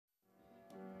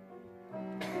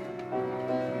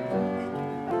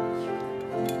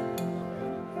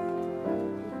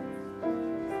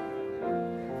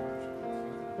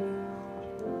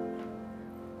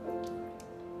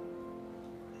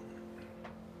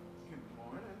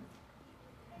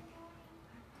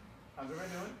How's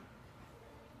everybody doing?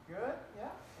 Good?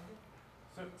 Yeah? Okay.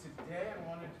 So today I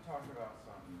wanted to talk about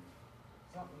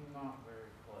something not very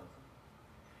pleasant.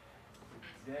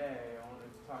 Today I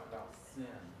wanted to talk about sin.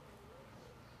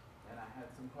 And I had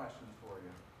some questions for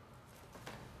you.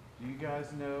 Do you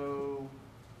guys know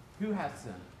who has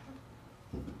sin?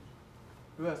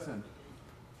 Who has sin?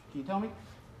 Can you tell me?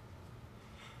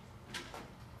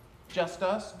 Just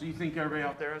us? Do you think everybody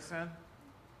out there has sin?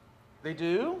 They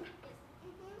do?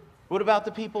 What about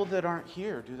the people that aren't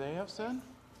here? Do they have sin?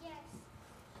 Yes.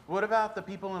 What about the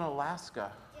people in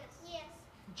Alaska? Yes.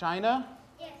 China?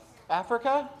 Yes.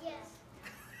 Africa? Yes.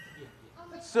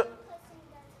 So,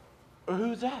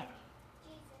 who's that?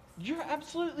 Jesus. You're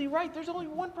absolutely right. There's only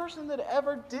one person that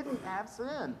ever didn't have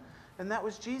sin, and that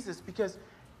was Jesus, because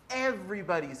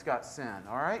everybody's got sin,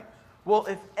 all right? Well,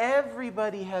 if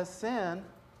everybody has sin,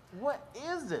 what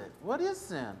is it? What is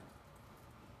sin?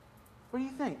 What do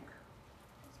you think?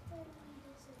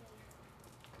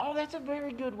 Oh, that's a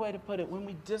very good way to put it, when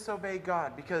we disobey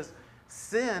God, because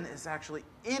sin is actually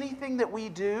anything that we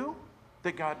do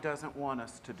that God doesn't want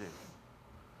us to do.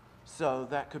 So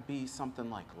that could be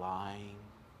something like lying,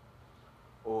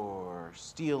 or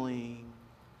stealing,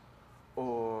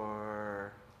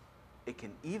 or it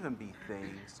can even be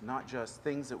things, not just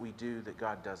things that we do that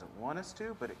God doesn't want us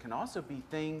to, but it can also be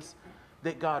things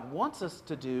that God wants us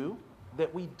to do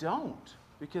that we don't.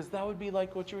 Because that would be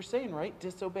like what you were saying, right?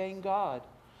 Disobeying God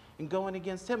and going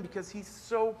against Him, because He's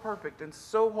so perfect and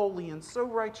so holy and so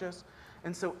righteous.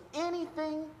 And so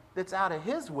anything that's out of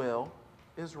His will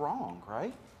is wrong,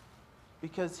 right?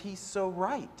 Because He's so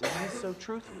right and He's so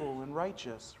truthful and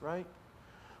righteous, right?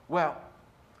 Well,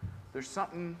 there's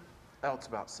something else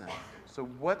about sin. So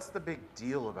what's the big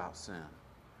deal about sin?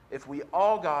 If we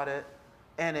all got it,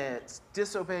 and it's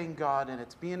disobeying God and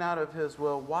it's being out of His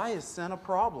will, why is sin a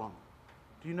problem?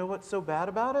 Do you know what's so bad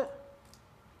about it?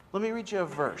 Let me read you a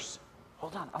verse.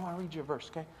 Hold on, I want to read you a verse,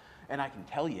 okay? And I can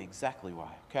tell you exactly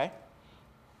why, okay?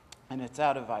 And it's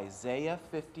out of Isaiah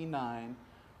 59,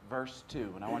 verse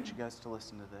 2. And I want you guys to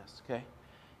listen to this, okay?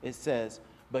 It says,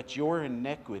 "But your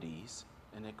iniquities,"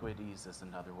 iniquities is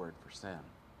another word for sin.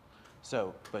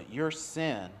 So, "but your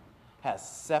sin has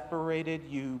separated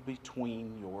you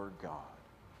between your God."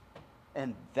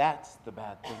 And that's the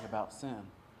bad thing about sin,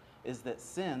 is that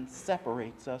sin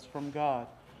separates us from God.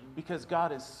 Because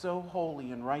God is so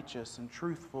holy and righteous and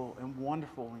truthful and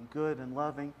wonderful and good and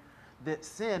loving, that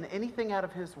sin, anything out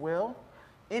of His will,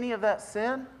 any of that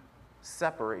sin,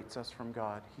 separates us from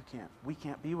God. We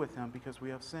can't be with Him because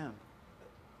we have sin.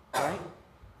 Right?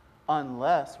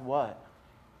 Unless what?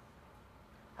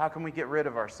 How can we get rid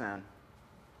of our sin?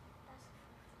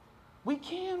 We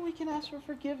can ask for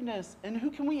forgiveness. And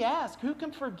who can we ask? Who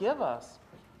can forgive us?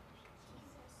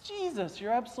 Jesus,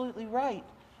 you're absolutely right.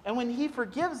 And when He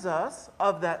forgives us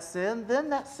of that sin,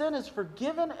 then that sin is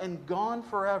forgiven and gone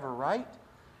forever, right?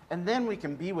 And then we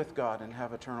can be with God and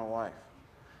have eternal life.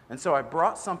 And so I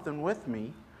brought something with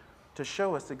me to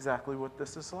show us exactly what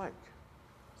this is like.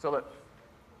 So look,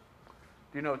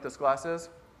 do you know what this glass is?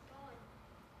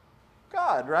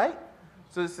 God, right?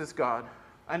 So this is God.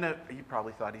 I know you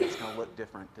probably thought He was going to look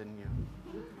different, didn't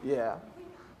you? Yeah.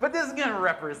 But this is going to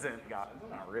represent God. It's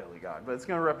not really God, but it's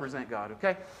going to represent God,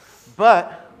 okay?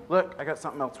 But, look, I got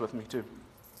something else with me too.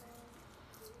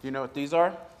 Do you know what these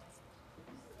are?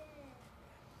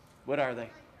 What are they?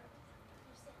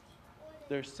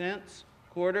 They're cents,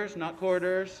 quarters, not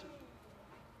quarters.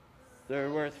 They're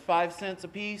worth 5 cents a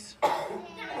piece.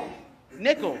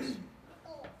 Nickels.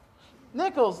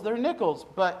 Nickels, they're nickels.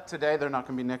 But today they're not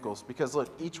going to be nickels, because look,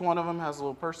 each one of them has a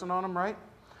little person on them, right?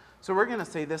 So we're going to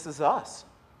say this is us.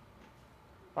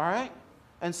 All right?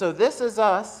 And so this is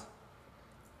us,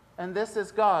 and this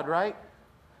is God, right?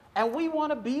 And we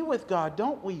want to be with God,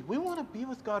 don't we? We want to be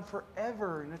with God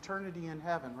forever in eternity in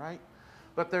heaven, right?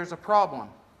 But there's a problem.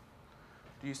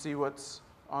 Do you see what's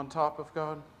on top of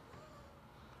God?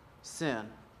 Sin.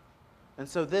 And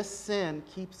so this sin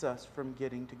keeps us from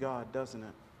getting to God, doesn't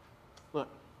it? Look,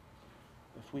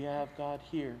 if we have God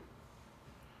here,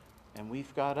 and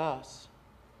we've got us,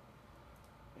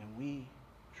 and we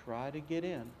try to get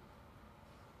in,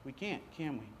 we can't,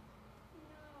 can we?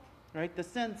 No. Right? The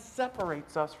sin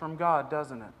separates us from God,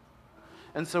 doesn't it?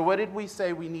 And so what did we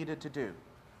say we needed to do?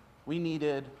 We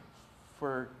needed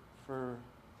for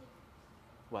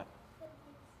what?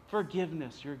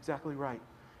 Forgiveness. You're exactly right.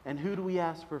 And who do we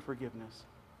ask for forgiveness?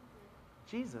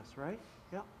 Jesus, right?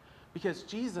 Yeah. Because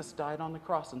Jesus died on the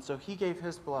cross, and so He gave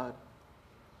His blood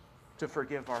to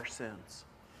forgive our sins,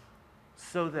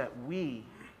 so that we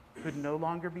could no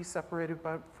longer be separated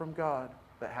from God,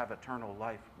 but have eternal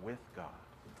life with God,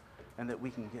 and that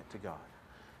we can get to God.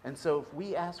 And so if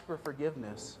we ask for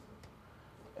forgiveness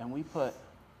and we put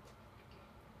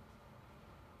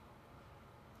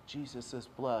Jesus'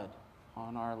 blood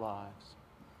on our lives,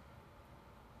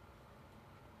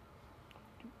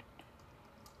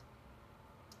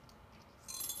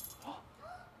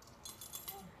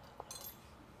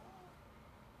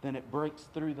 then it breaks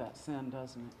through that sin,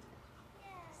 doesn't it?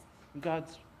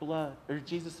 God's blood, or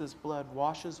Jesus' blood,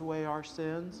 washes away our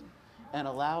sins and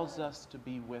allows us to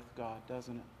be with God,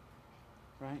 doesn't it?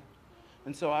 Right?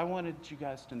 And so I wanted you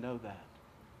guys to know that.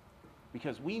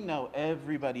 Because we know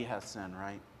everybody has sin,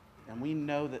 right? And we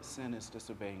know that sin is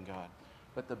disobeying God.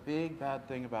 But the big bad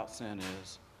thing about sin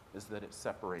is that it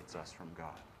separates us from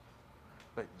God.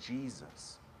 But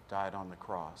Jesus died on the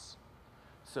cross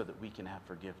so that we can have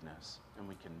forgiveness and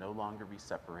we can no longer be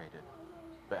separated,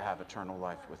 but have eternal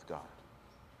life with God.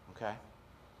 Okay?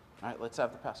 All right, let's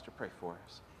have the pastor pray for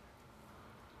us.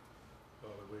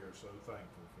 Father, we are so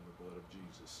thankful for the blood of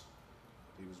Jesus.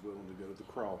 He was willing to go to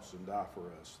the cross and die for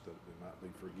us that we might be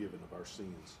forgiven of our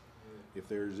sins. If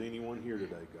there is anyone here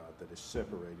today, God, that is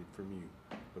separated from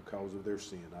you because of their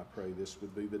sin, I pray this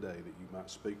would be the day that you might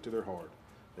speak to their heart.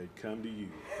 They'd come to you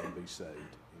and be saved.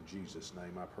 In Jesus'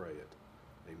 name I pray it.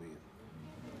 Amen.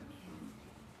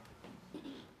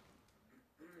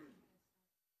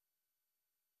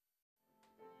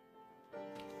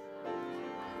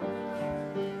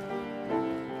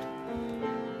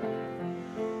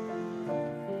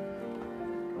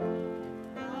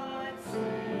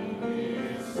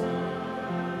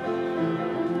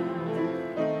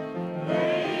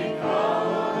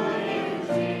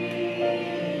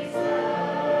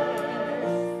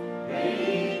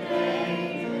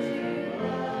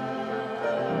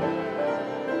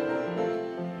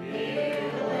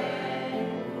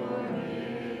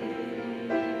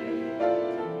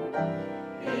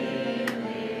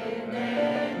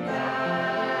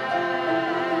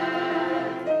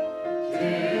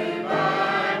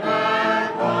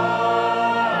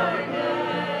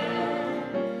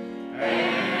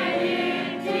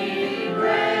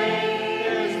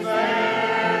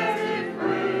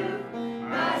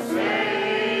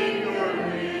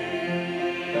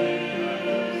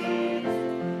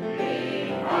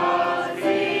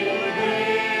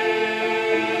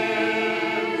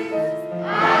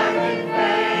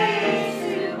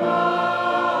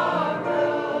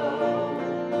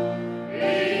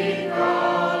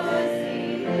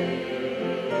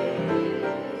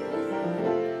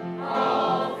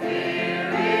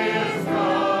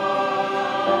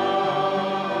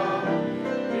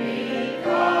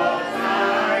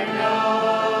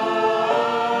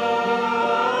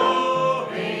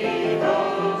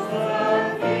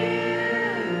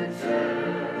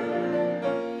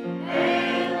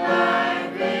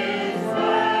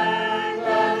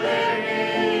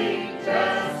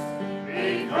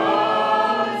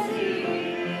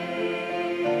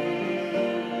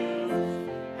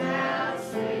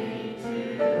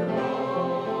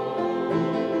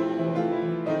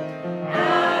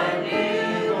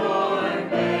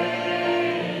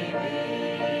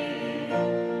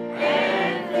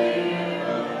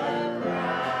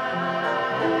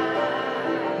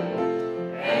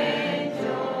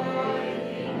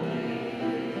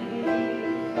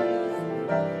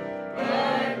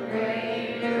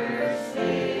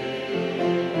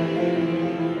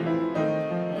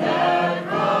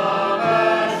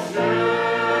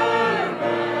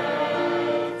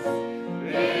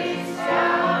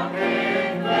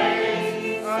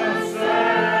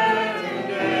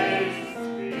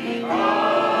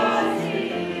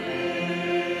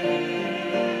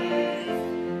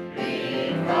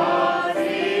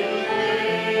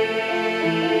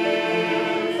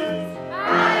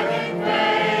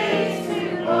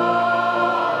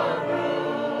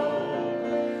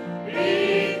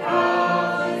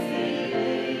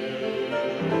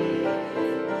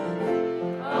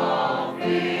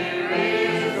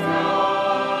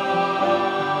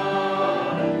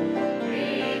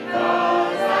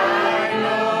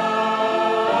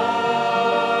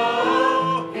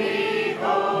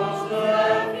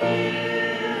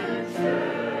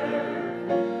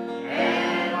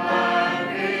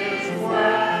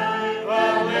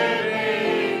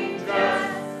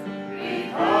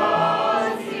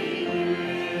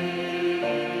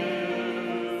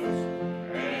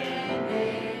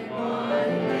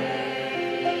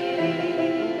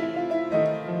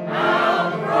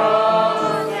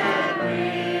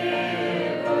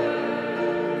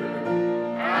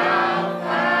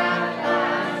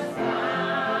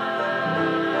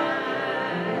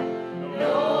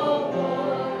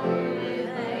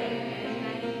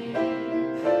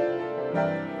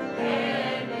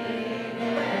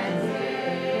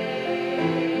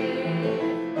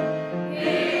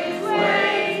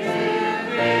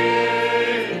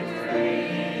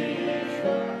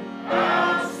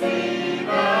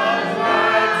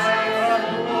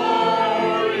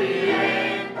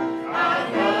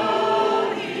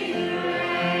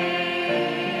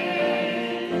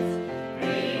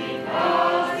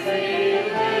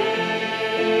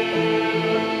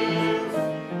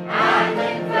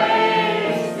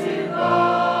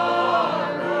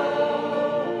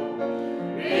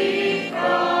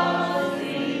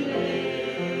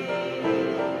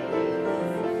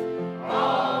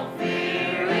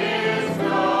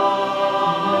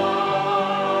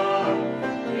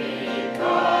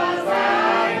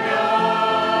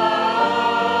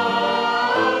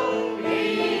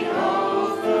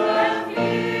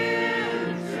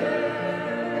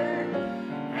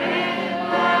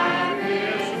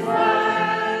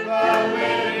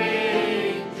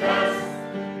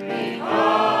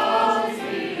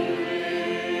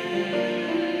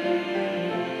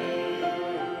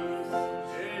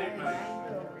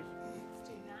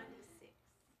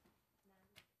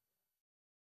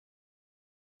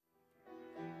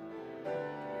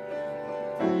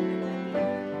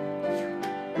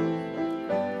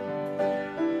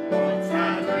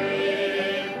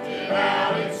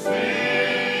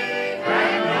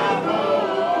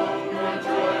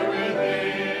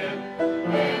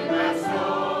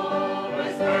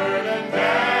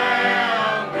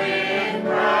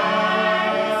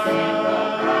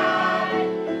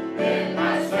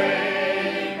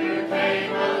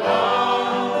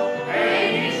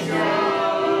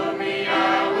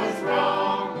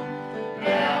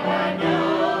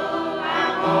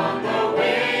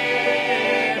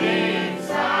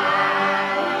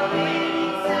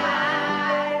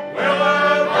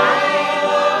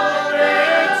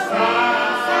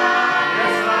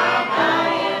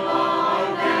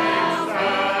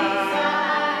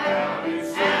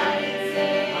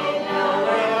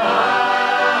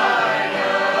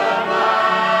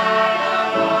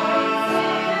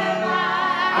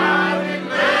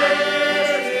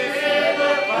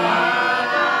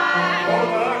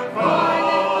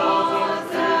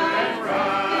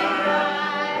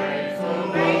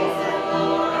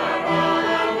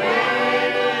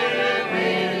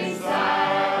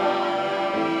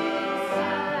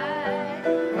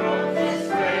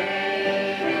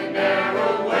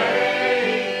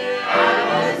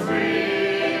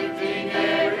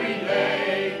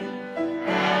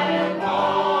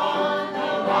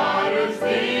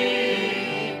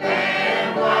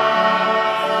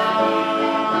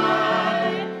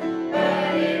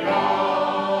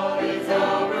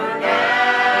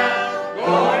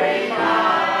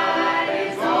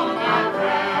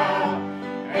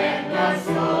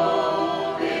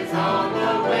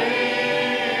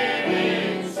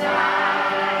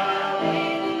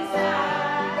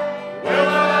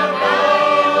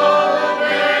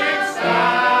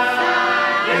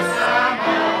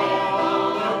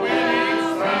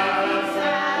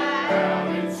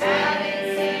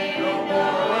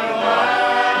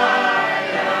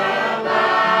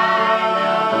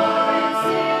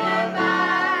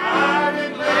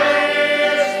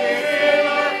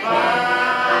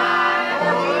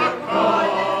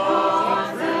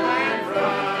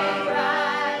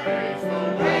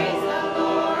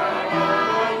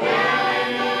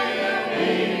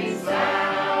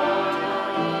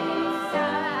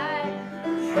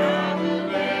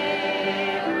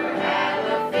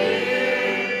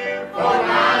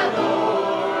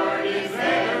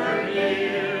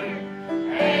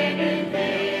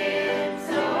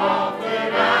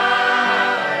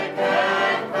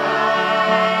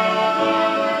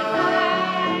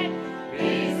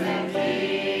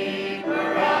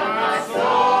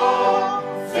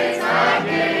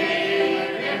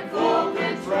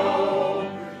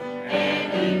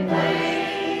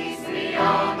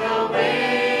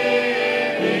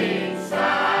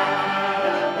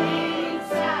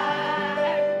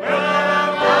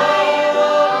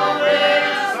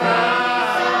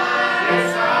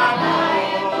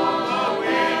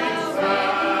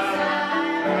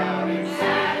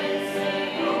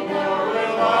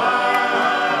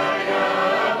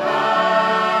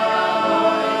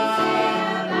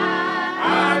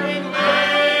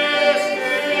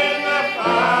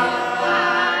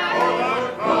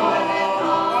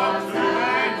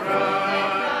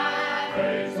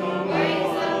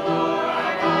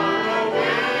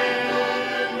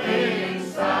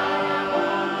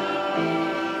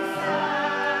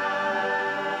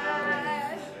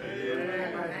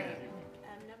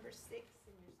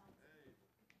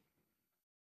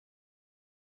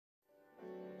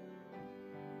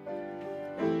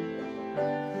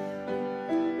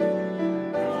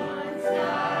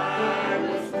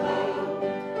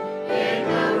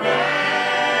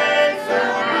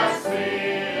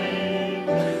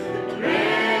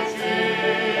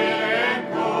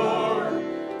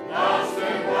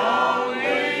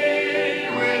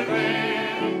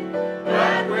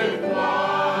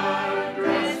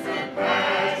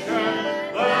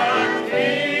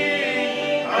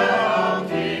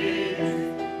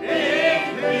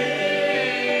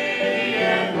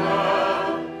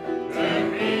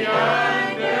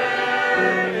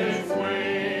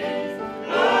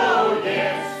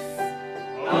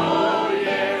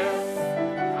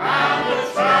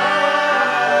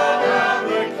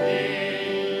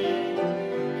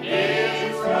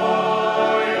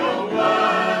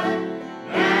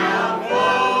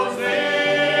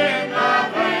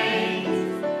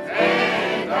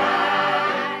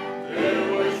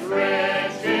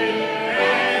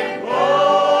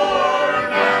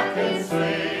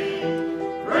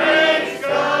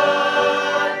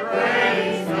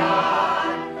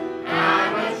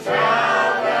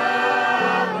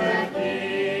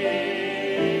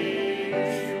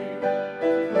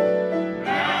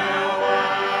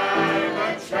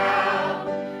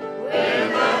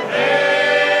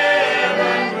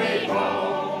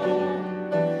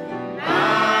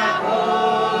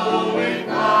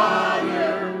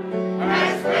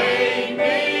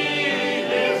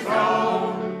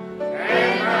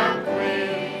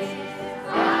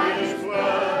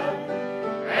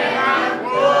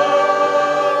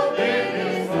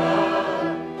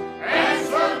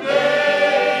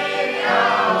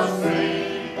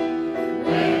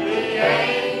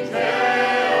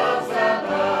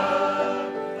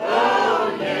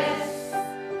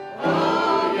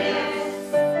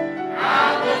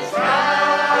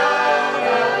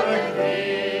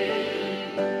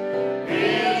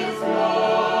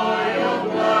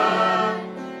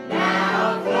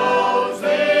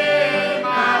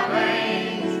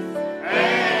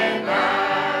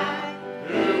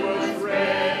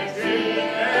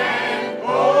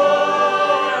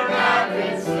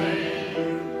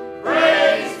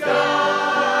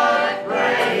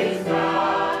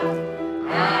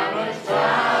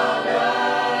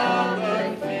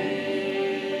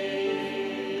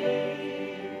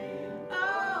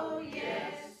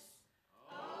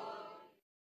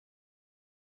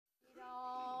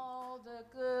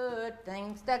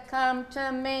 things that come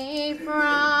to me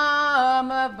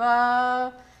from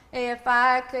above. If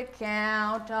I could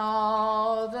count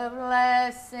all the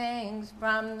blessings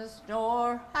from the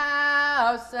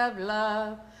storehouse of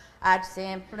love, I'd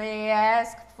simply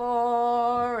ask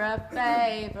for a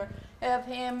favor of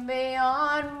him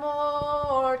beyond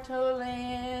mortal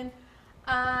end.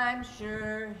 I'm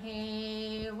sure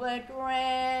He would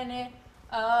grant it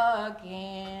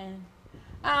again.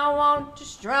 I want to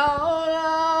stroll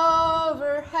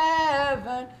over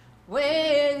heaven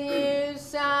with you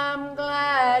some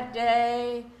glad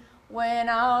day, when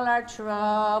all our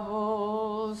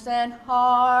troubles and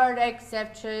heartaches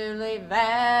have truly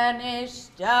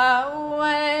vanished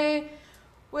away.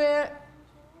 Where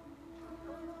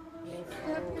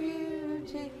the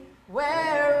beauty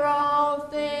where all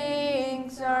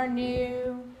things are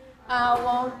new, I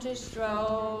want to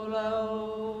stroll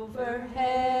over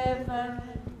heaven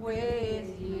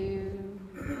with you.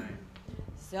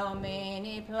 So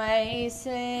many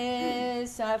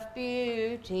places of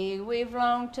beauty we've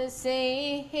longed to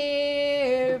see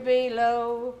here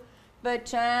below, but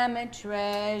time and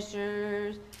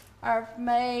treasures are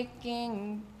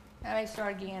making. Let me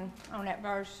start again on that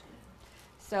verse.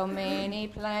 So many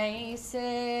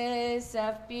places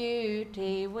of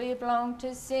beauty we've longed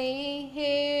to see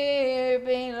here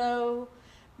below,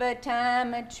 but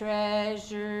time and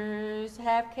treasures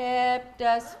have kept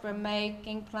us from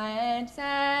making plans,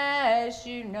 as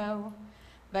you know.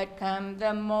 But come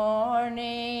the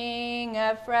morning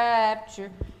of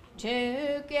rapture,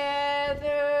 together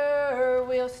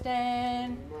we'll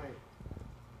stand,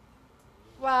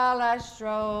 while I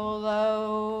stroll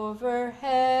over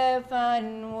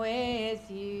heaven with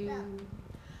you.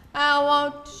 I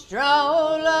want to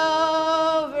stroll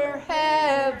over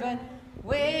heaven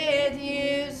with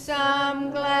you some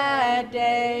glad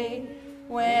day,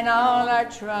 when all our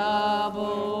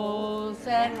troubles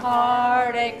and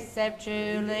heartaches have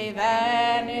truly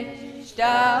vanished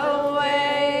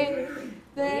away.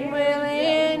 Then we'll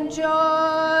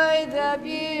enjoy the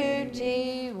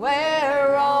beauty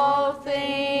where all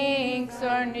things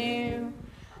are new.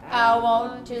 I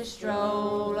want to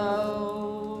stroll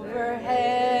over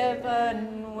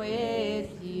heaven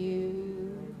with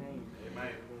you.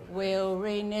 We'll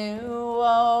renew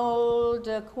old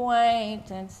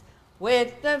acquaintance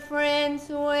with the friends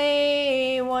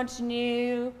we once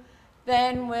knew.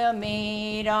 Then we'll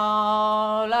meet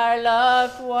all our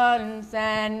loved ones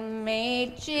and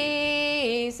meet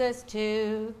Jesus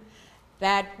too.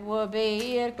 That will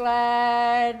be a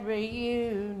glad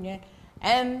reunion,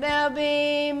 and there'll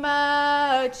be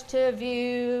much to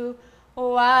view,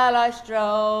 while I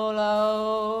stroll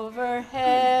over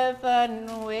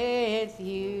heaven with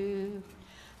you.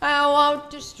 I want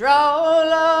to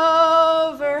stroll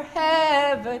over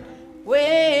heaven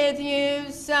with you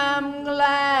some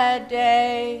glad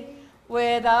day,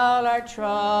 with all our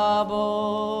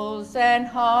troubles and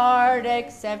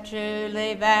heartaches have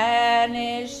truly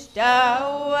vanished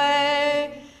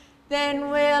away. Then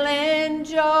we'll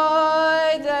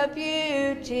enjoy the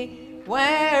beauty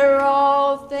where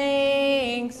all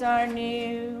things are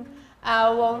new. I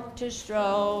want to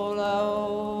stroll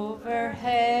over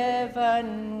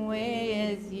heaven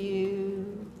with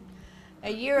you.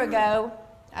 A year ago,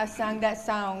 I sung that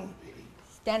song,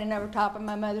 standing over top of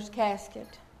my mother's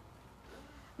casket.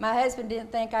 My husband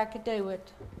didn't think I could do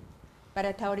it, but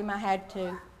I told him I had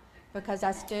to, because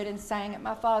I stood and sang at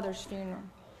my father's funeral.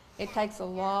 It takes a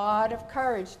lot of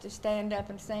courage to stand up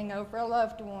and sing over a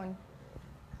loved one,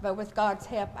 but with God's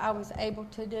help, I was able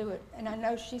to do it, and I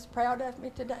know she's proud of me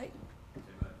today.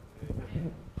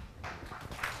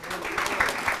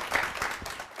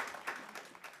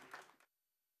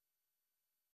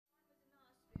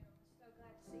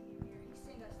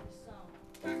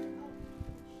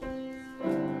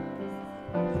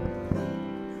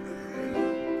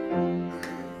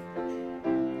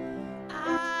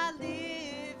 I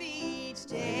live each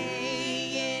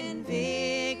day in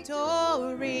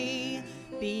victory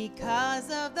because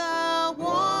of the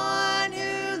one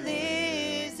who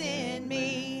lives in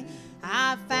me.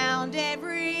 I found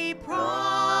every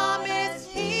promise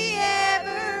he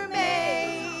ever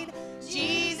made,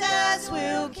 Jesus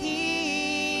will keep.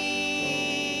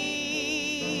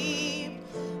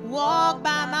 Walk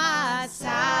by my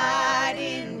side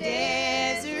in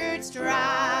deserts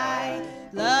dry,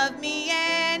 love me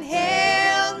and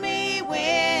held me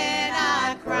when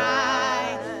I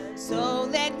cry. So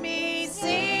let me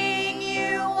sing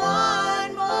you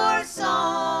one more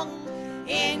song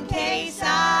in case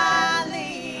I leave.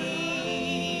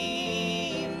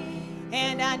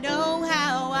 And I know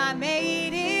how I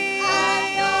made it.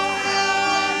 I know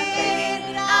how I made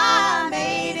it. I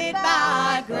made it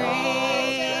by grace.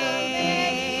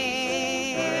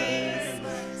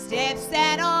 Steps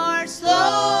that are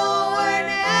slower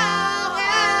now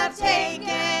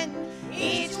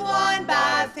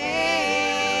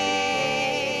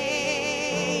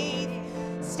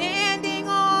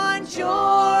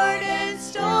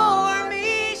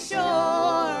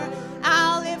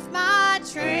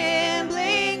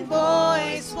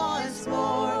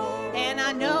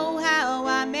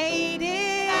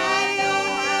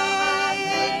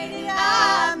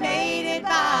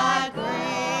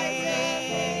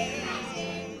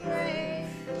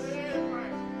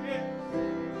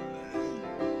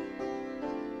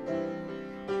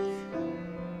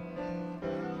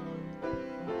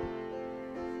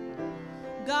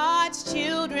God's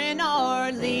children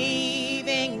are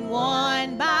leaving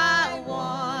one by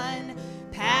one,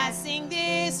 passing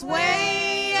this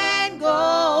way and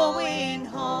going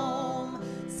home.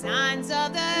 Signs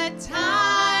of the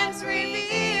times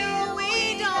reveal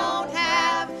we don't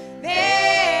have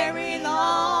very long.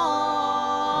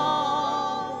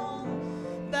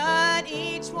 But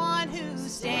each one who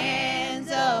stands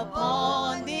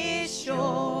upon this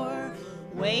shore,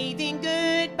 waving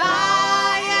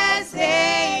goodbye as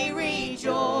they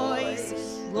rejoice.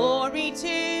 Glory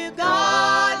to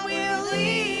God, we'll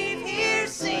leave here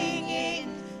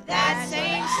singing that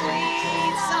same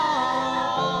sweet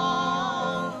song.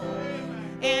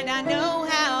 And I know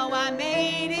how I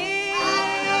made it.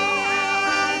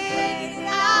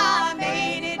 I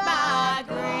made it by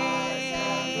grace.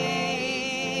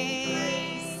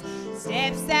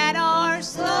 Steps that are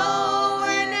slower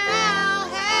now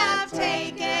have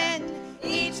taken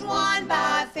each one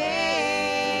by faith.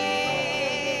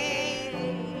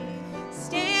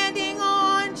 Standing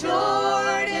on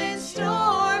Jordan's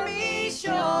stormy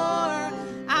shore,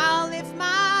 I'll lift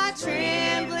my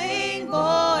trembling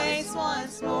voice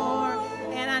once more.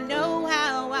 And I know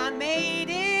how I made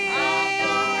it.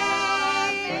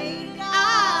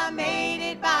 I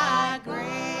made it by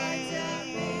grace.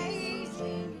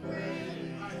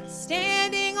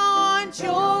 Standing on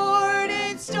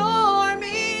Jordan's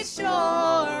stormy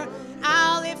shore,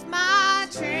 I'll lift my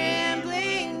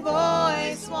trembling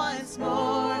voice once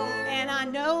more. And I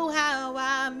know how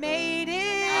I made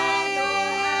it.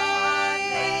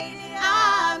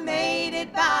 I made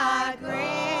it by grace.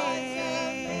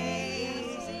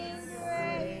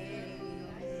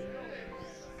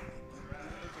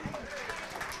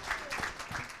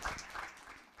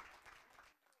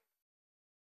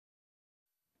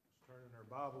 Turning our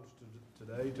Bibles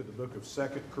today to the book of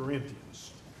 2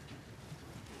 Corinthians,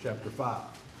 chapter 5.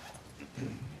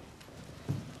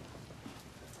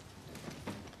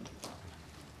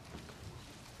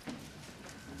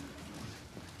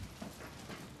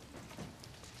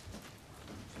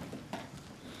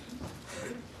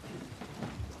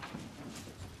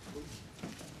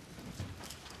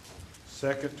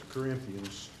 Second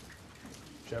Corinthians,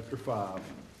 chapter 5, and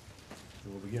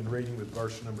we'll begin reading with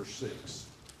verse number 6.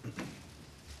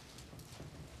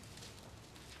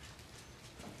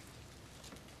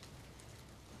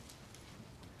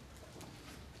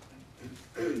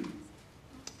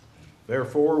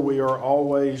 Therefore, we are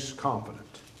always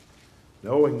confident,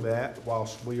 knowing that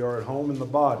whilst we are at home in the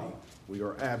body, we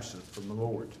are absent from the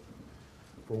Lord.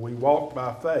 For we walk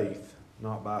by faith,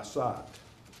 not by sight.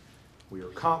 We are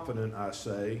confident, I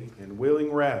say, and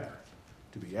willing rather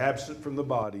to be absent from the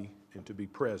body and to be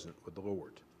present with the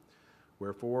Lord.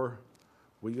 Wherefore,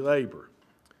 we labor,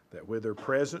 that whether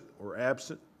present or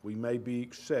absent, we may be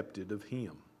accepted of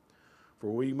Him.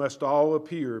 For we must all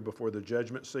appear before the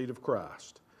judgment seat of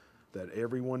Christ, that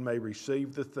everyone may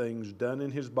receive the things done in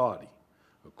his body,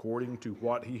 according to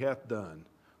what he hath done,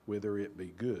 whether it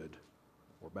be good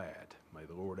or bad. May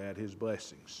the Lord add His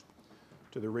blessings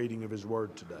to the reading of His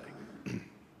word today.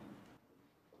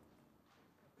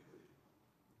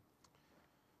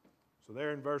 So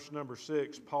there in verse number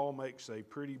 6, Paul makes a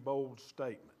pretty bold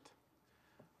statement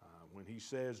when he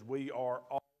says we are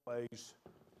always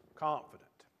confident.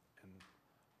 And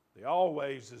the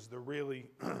always is the really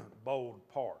bold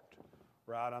part,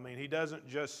 right? I mean, he doesn't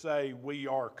just say we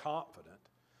are confident.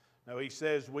 No, he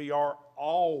says we are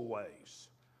always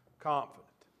confident.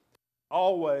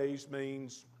 Always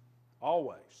means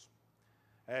always,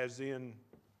 as in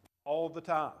all the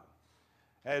time,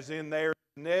 as in there's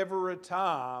never a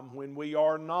time when we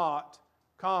are not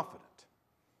confident.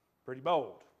 Pretty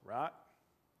bold, right?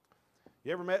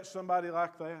 You ever met somebody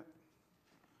like that?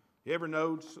 You ever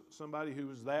know somebody who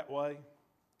was that way?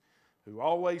 Who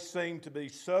always seemed to be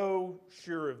so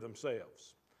sure of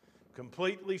themselves,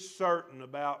 completely certain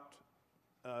about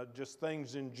just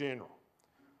things in general.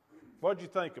 What'd you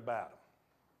think about them?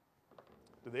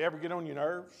 Did they ever get on your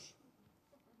nerves?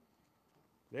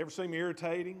 Did they ever seem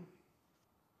irritating?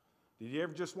 Did you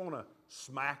ever just want to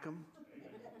smack them?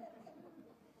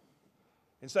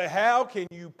 And say, how can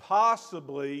you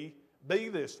possibly be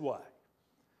this way?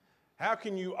 How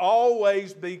can you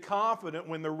always be confident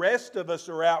when the rest of us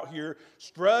are out here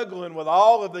struggling with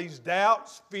all of these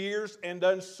doubts, fears, and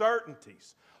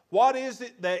uncertainties? What is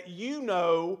it that you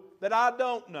know that I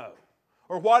don't know?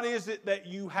 Or what is it that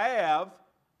you have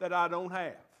that I don't have?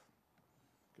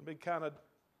 It can be kind of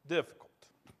difficult.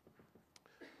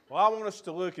 Well, I want us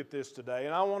to look at this today,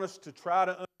 and I want us to try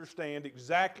to understand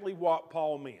exactly what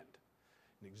Paul meant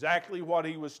and exactly what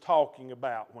he was talking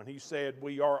about when he said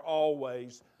we are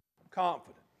always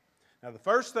confident. Now, the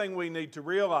first thing we need to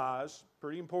realize,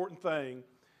 pretty important thing,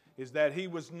 is that he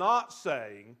was not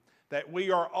saying that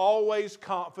we are always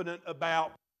confident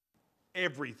about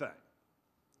everything.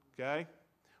 Okay?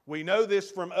 We know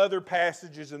this from other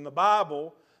passages in the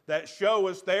Bible that show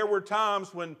us there were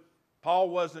times when Paul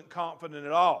wasn't confident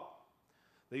at all.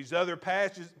 These other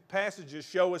passages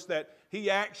show us that he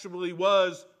actually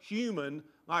was human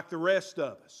like the rest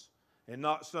of us and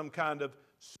not some kind of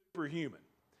superhuman.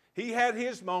 He had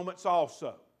his moments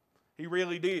also. He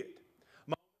really did.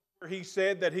 Moments where he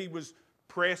said that he was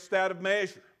pressed out of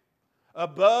measure,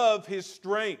 above his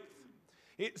strength.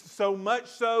 It's so much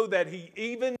so that he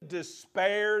even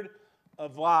despaired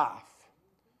of life.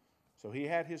 So he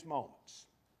had his moments.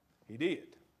 He did.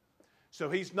 So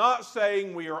he's not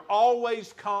saying we are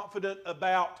always confident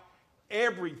about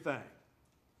everything.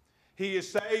 He is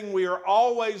saying we are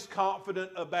always confident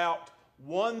about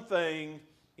one thing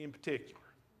in particular,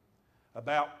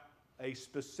 about a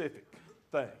specific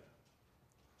thing.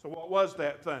 So what was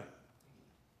that thing?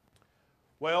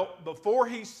 Well, before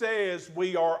he says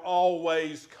we are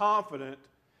always confident,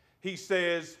 he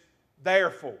says,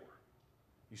 therefore.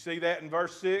 You see that in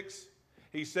verse 6?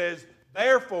 He says,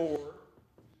 therefore,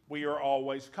 we are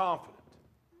always confident.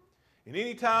 And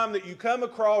any time that you come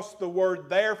across the word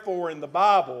therefore in the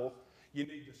Bible, you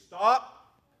need to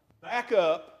stop, back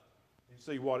up, and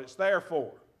see what it's there for.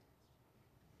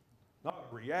 Not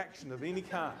a reaction of any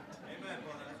kind. Amen.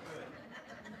 Well,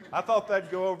 that's good. I thought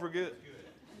that'd go over good.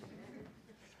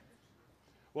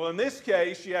 Well, in this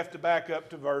case, you have to back up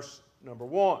to verse number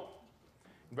 1.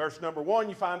 In verse number 1,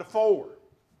 you find a for.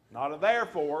 Not a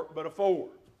therefore, but a for.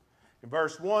 In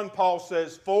verse 1, Paul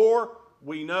says, for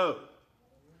we know.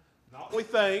 Not we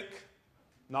think,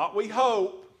 not we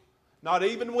hope, not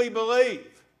even we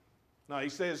believe. No, he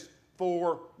says,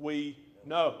 for we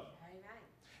know.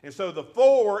 And so the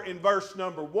for in verse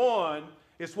number 1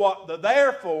 is what the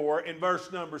therefore in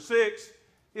verse number 6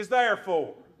 is there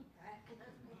for.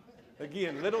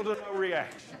 Again, little to no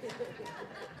reaction.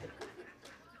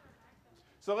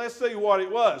 So let's see what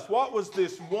it was. What was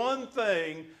this one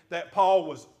thing that Paul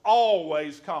was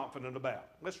always confident about?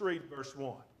 Let's read verse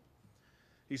 1.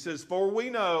 He says, for we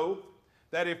know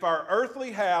that if our earthly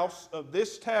house of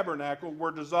this tabernacle were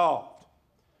dissolved,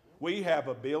 we have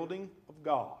a building of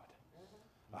God,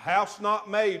 a house not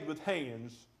made with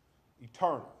hands,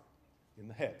 eternal in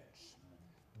the heavens.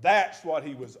 That's what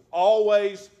he was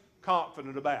always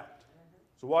confident about.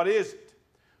 So what is it?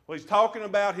 Well, he's talking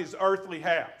about his earthly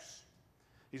house.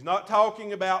 He's not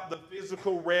talking about the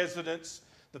physical residence,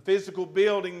 the physical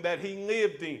building that he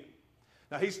lived in.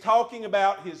 Now, he's talking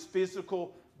about his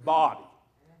physical body,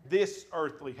 this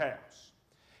earthly house.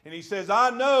 And he says,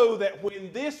 I know that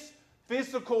when this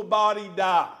physical body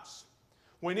dies,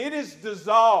 when it is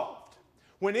dissolved,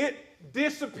 when it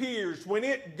disappears, when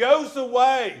it goes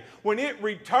away, when it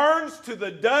returns to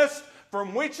the dust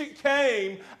from which it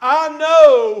came, I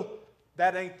know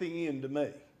that ain't the end of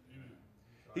me.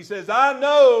 He says, I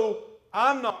know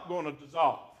I'm not going to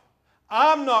dissolve.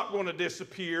 I'm not going to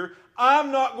disappear. I'm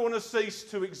not going to cease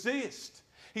to exist.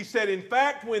 He said, in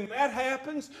fact, when that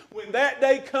happens, when that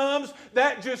day comes,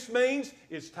 that just means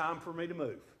it's time for me to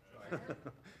move.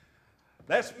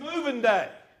 That's moving day.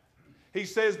 He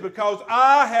says, because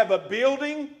I have a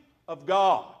building of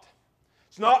God.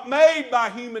 It's not made by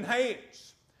human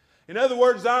hands. In other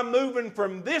words, I'm moving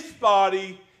from this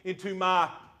body into my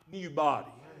new body.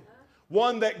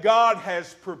 One that God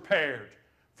has prepared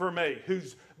for me,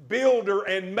 whose builder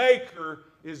and maker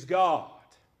is God.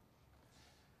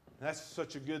 That's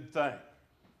such a good thing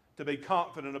to be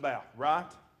confident about,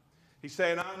 right? He's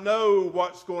saying, I know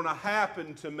what's going to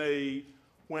happen to me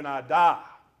when I die.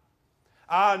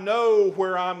 I know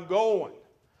where I'm going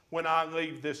when I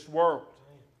leave this world.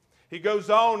 He goes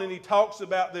on and he talks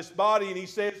about this body and he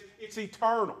says it's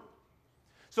eternal.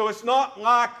 So it's not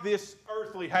like this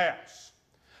earthly house.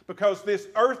 Because this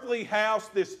earthly house,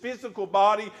 this physical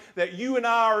body that you and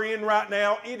I are in right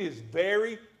now, it is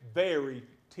very, very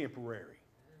temporary.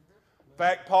 In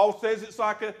fact, Paul says it's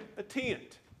like a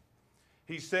tent.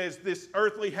 He says this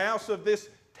earthly house of this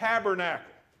tabernacle.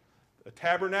 A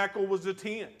tabernacle was a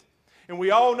tent. And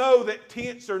we all know that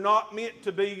tents are not meant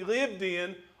to be lived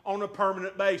in on a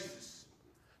permanent basis.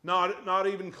 Not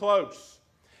even close.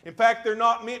 In fact, they're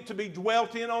not meant to be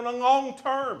dwelt in on a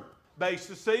long-term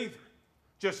basis either.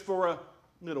 Just for a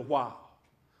little while.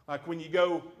 Like when you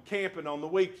go camping on the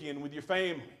weekend with your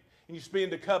family and you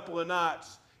spend a couple of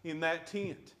nights in that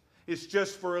tent. It's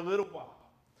just for a little while.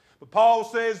 But Paul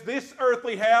says this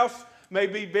earthly house may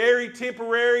be very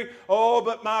temporary. Oh,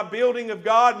 but my building of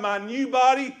God, my new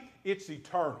body, it's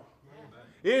eternal.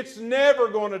 It's never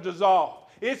going to dissolve.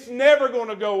 It's never going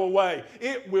to go away.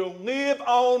 It will live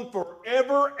on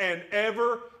forever and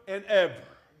ever and ever.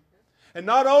 And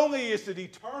not only is it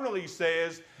eternal, he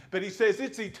says, but he says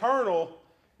it's eternal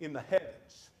in the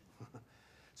heavens.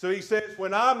 So he says,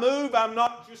 when I move, I'm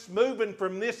not just moving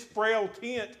from this frail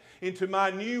tent into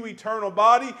my new eternal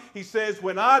body. He says,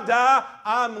 when I die,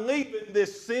 I'm leaving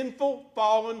this sinful,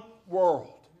 fallen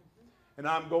world. And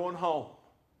I'm going home.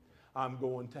 I'm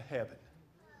going to heaven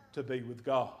to be with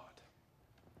God.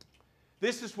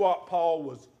 This is what Paul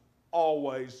was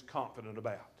always confident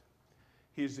about.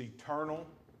 His eternal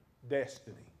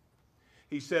destiny.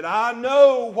 He said, I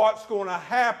know what's going to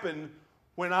happen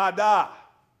when I die.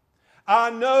 I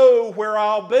know where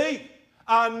I'll be.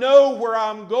 I know where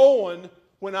I'm going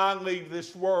when I leave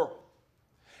this world.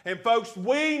 And folks,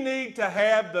 we need to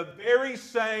have the very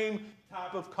same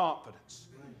type of confidence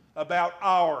about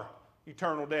our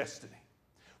eternal destiny.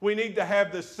 We need to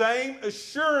have the same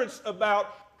assurance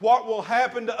about what will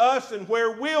happen to us and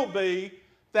where we'll be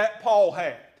that Paul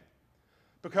had.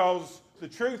 Because the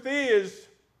truth is,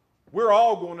 we're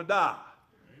all going to die.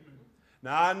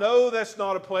 Now, I know that's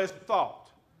not a pleasant thought.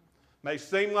 May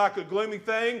seem like a gloomy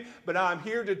thing, but I'm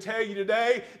here to tell you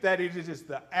today that it is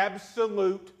the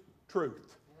absolute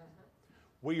truth.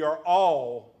 We are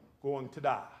all going to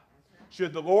die.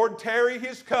 Should the Lord tarry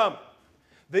his coming,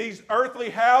 these earthly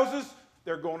houses,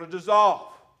 they're going to dissolve.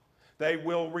 They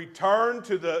will return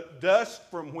to the dust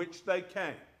from which they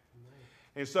came.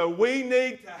 And so we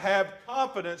need to have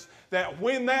confidence that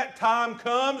when that time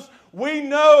comes, we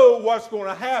know what's going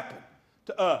to happen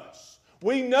to us.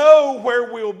 We know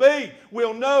where we'll be.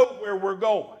 We'll know where we're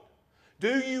going.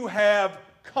 Do you have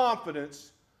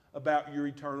confidence about your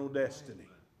eternal destiny?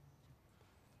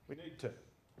 We need to.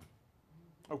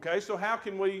 Okay, so how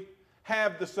can we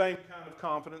have the same kind of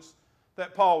confidence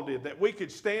that Paul did? That we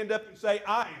could stand up and say,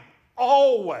 I am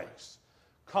always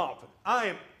confident. I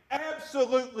am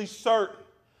absolutely certain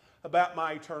about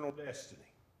my eternal destiny.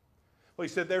 Well, he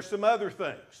said there's some other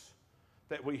things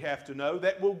that we have to know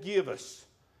that will give us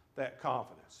that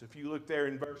confidence. If you look there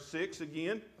in verse 6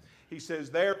 again, he says,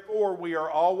 therefore we are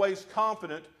always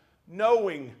confident,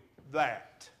 knowing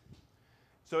that.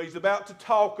 So he's about to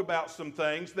talk about some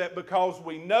things that because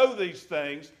we know these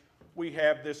things, we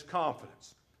have this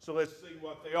confidence. So let's see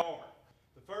what they are.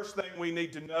 The first thing we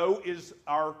need to know is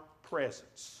our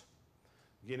presence.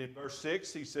 Again, in verse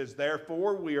 6, he says,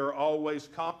 therefore we are always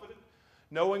confident,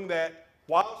 knowing that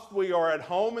whilst we are at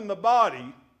home in the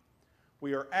body,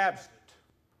 we are absent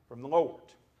from the Lord.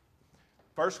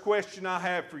 First question I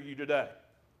have for you today.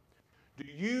 Do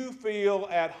you feel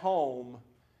at home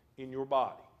in your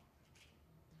body?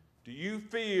 Do you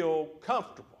feel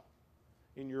comfortable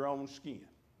in your own skin?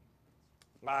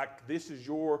 Like this is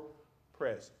your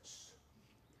presence.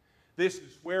 This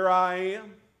is where I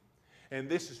am, and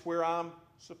this is where I'm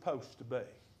supposed to be.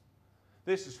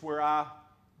 This is where I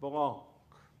belong.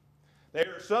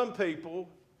 There are some people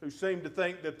who seem to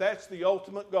think that that's the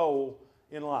ultimate goal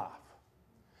in life.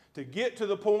 To get to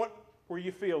the point where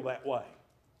you feel that way.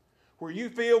 Where you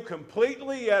feel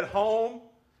completely at home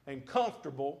and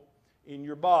comfortable in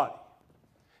your body.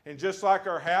 And just like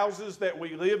our houses that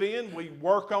we live in, we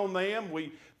work on them,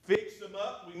 we fix them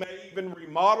up, we may even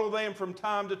remodel them from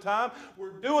time to time. We're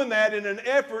doing that in an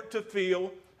effort to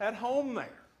feel at home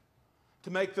there, to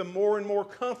make them more and more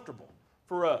comfortable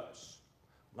for us.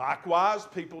 Likewise,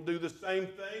 people do the same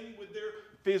thing with their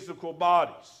physical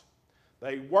bodies.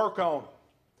 They work on them.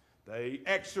 They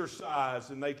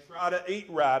exercise and they try to eat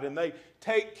right and they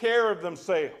take care of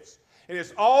themselves. And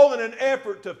it's all in an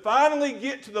effort to finally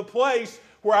get to the place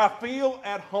where I feel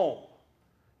at home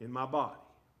in my body.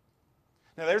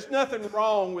 Now, there's nothing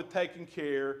wrong with taking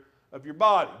care of your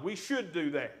body. We should do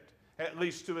that, at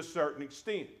least to a certain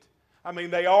extent. I mean,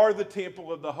 they are the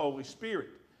temple of the Holy Spirit,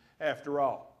 after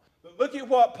all. But look at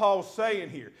what Paul's saying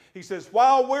here. He says,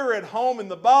 while we're at home in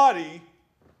the body,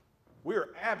 we're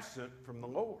absent from the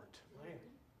Lord.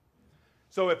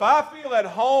 So if I feel at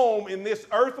home in this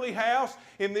earthly house,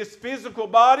 in this physical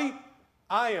body,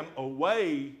 I am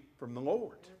away from the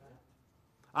Lord.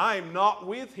 I am not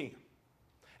with him.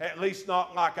 At least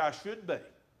not like I should be.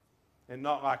 And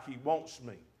not like he wants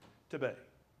me to be.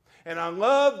 And I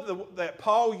love that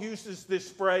Paul uses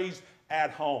this phrase,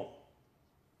 at home.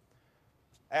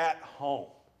 At home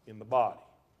in the body.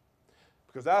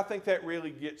 Because I think that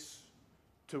really gets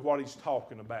to what he's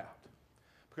talking about.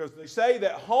 Because they say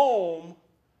that home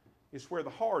is where the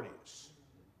heart is.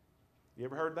 You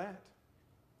ever heard that?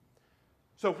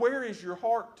 So where is your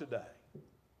heart today?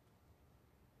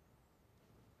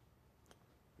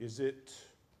 Is it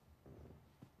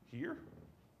here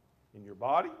in your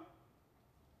body?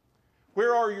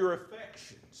 Where are your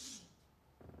affections?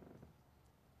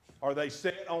 Are they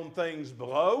set on things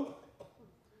below?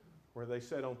 Or are they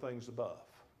set on things above?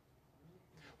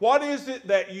 What is it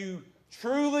that you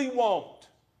truly want?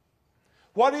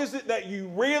 What is it that you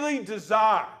really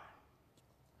desire?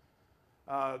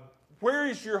 Where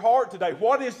is your heart today?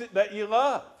 What is it that you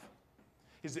love?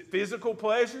 Is it physical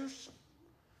pleasures?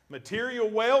 Material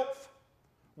wealth?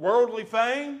 Worldly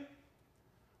fame?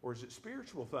 Or is it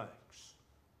spiritual things?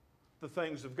 The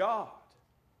things of God?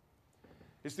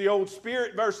 It's the old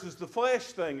spirit versus the flesh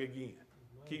thing again.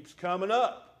 Keeps coming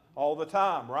up all the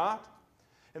time, right?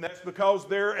 And that's because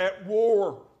they're at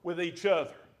war with each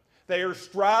other. They are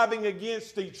striving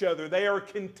against each other. They are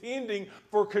contending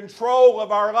for control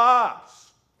of our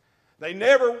lives. They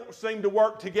never seem to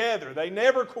work together. They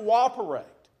never cooperate.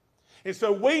 And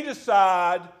so we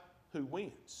decide who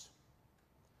wins.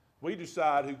 We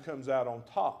decide who comes out on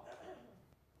top.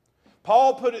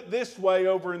 Paul put it this way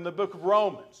over in the book of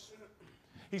Romans.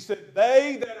 He said,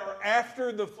 they that are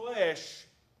after the flesh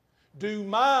do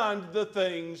mind the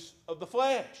things of the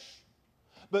flesh.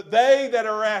 But they that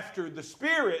are after the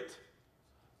Spirit,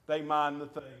 they mind the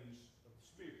things of the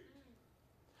Spirit.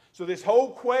 So this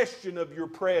whole question of your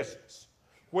presence,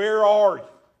 where are you?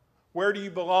 Where do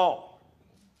you belong?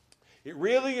 It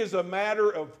really is a matter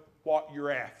of what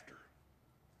you're after.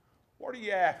 What are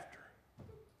you after?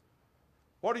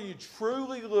 What are you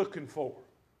truly looking for?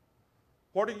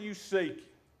 What are you seeking?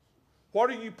 What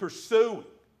are you pursuing?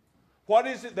 What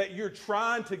is it that you're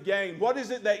trying to gain? What is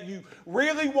it that you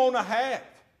really want to have?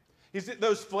 Is it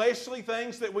those fleshly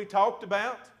things that we talked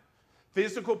about?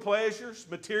 Physical pleasures,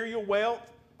 material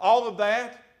wealth, all of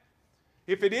that?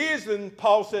 If it is, then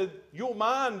Paul said, you'll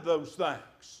mind those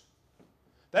things.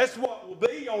 That's what will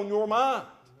be on your mind.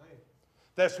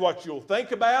 That's what you'll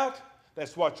think about.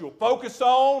 That's what you'll focus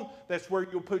on. That's where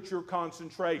you'll put your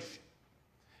concentration.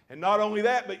 And not only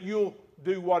that, but you'll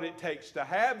do what it takes to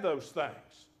have those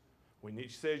things. When he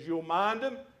says you'll mind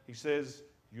them, he says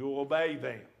you'll obey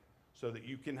them so that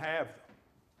you can have them.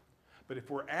 But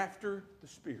if we're after the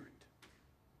Spirit,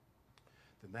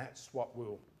 then that's what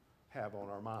we'll have on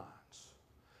our minds.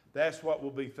 That's what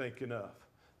we'll be thinking of.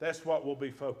 That's what we'll be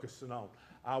focusing on.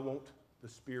 I want the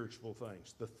spiritual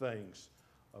things, the things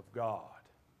of God.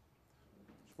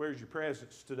 So where's your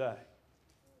presence today?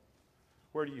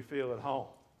 Where do you feel at home?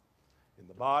 In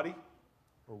the body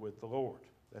or with the Lord?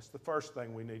 That's the first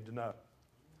thing we need to know.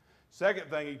 Second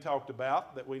thing he talked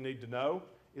about that we need to know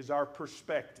is our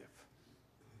perspective.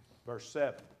 Verse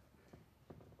 7.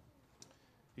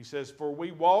 He says, for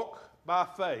we walk by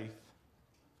faith,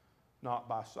 not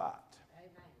by sight. Amen.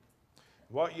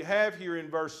 What you have here in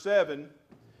verse 7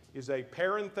 is a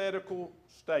parenthetical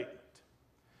statement.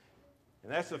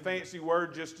 And that's a fancy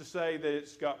word just to say that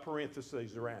it's got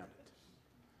parentheses around it.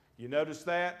 You notice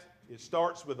that? It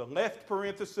starts with a left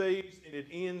parenthesis and it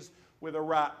ends with a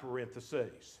right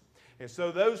parenthesis. And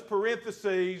so those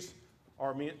parentheses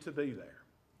are meant to be there.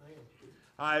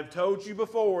 I have told you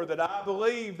before that I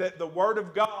believe that the Word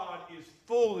of God is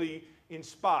fully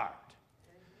inspired.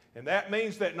 And that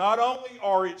means that not only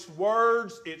are its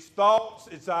words, its thoughts,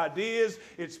 its ideas,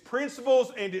 its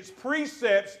principles, and its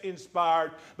precepts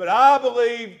inspired, but I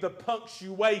believe the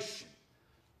punctuation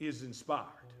is inspired.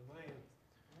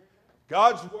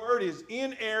 God's Word is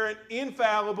inerrant,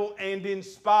 infallible, and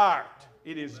inspired.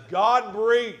 It is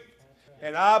God-breathed.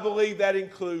 And I believe that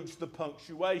includes the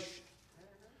punctuation.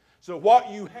 So what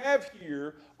you have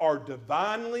here are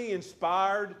divinely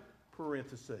inspired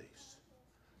parentheses.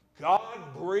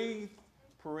 God-breathed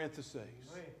parentheses.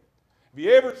 Have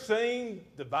you ever seen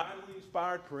divinely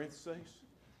inspired parentheses?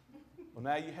 Well,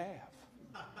 now you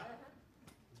have.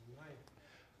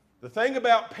 The thing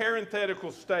about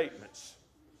parenthetical statements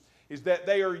is that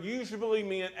they are usually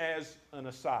meant as an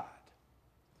aside.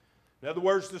 In other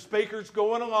words, the speaker's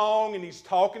going along and he's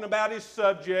talking about his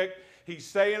subject. He's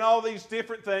saying all these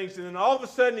different things, and then all of a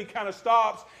sudden he kind of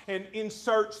stops and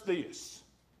inserts this.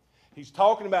 He's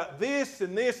talking about this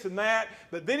and this and that,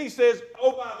 but then he says,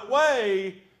 oh, by the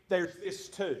way, there's this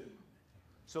too.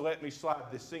 So let me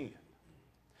slide this in.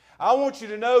 I want you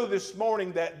to know this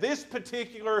morning that this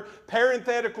particular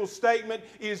parenthetical statement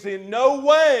is in no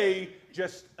way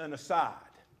just an aside.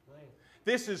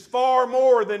 This is far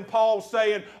more than Paul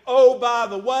saying, oh, by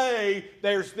the way,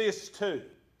 there's this too.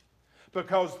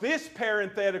 Because this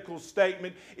parenthetical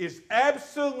statement is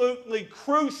absolutely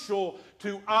crucial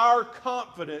to our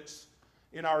confidence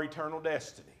in our eternal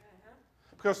destiny.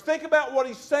 Because think about what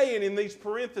he's saying in these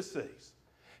parentheses.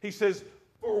 He says,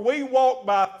 for we walk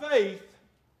by faith,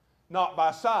 not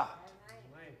by sight.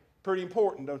 Pretty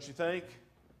important, don't you think?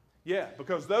 Yeah,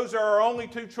 because those are our only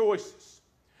two choices.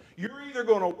 You're either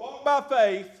going to walk by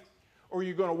faith or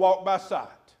you're going to walk by sight.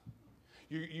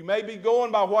 You may be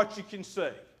going by what you can see.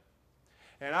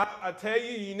 And I tell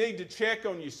you, you need to check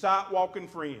on your sight-walking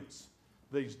friends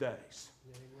these days.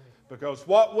 Because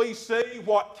what we see,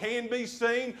 what can be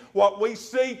seen, what we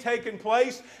see taking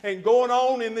place and going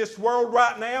on in this world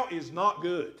right now is not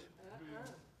good.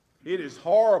 It is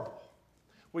horrible.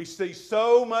 We see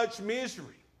so much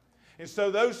misery. And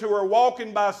so those who are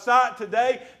walking by sight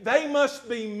today, they must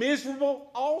be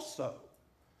miserable also.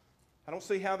 I don't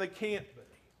see how they can't be.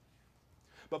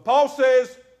 But Paul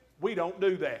says we don't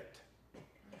do that. He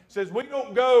says we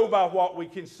don't go by what we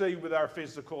can see with our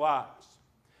physical eyes.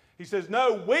 He says,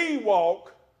 no, we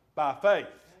walk by faith.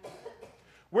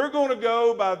 We're going to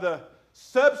go by the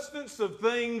substance of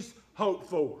things hoped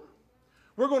for.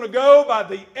 We're going to go by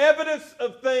the evidence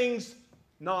of things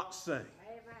not seen.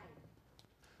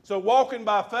 So walking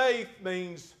by faith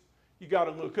means you got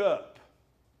to look up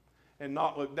and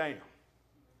not look down. It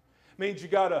means you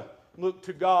got to look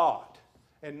to God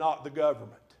and not the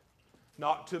government,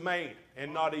 not to man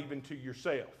and not even to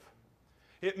yourself.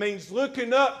 It means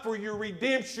looking up for your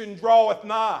redemption draweth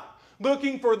nigh,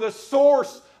 looking for the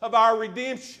source of our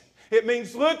redemption. It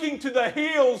means looking to the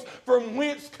hills from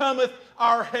whence cometh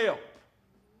our help,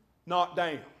 not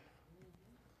down.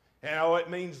 And it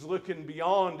means looking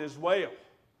beyond as well.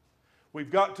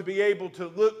 We've got to be able to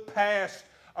look past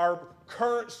our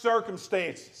current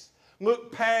circumstances,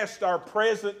 look past our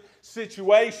present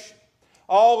situation,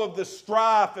 all of the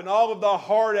strife and all of the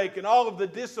heartache and all of the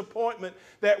disappointment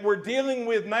that we're dealing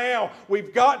with now.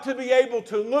 We've got to be able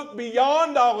to look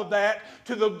beyond all of that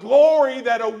to the glory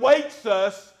that awaits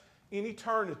us in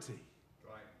eternity.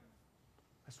 Right.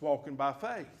 That's walking by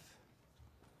faith.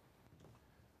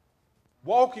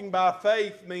 Walking by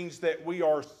faith means that we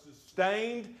are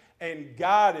sustained and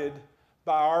guided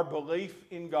by our belief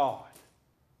in God.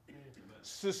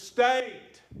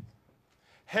 Sustained,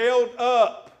 held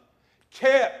up,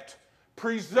 kept,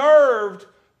 preserved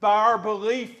by our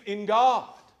belief in God.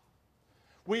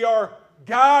 We are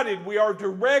guided, we are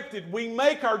directed, we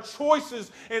make our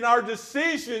choices and our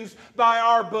decisions by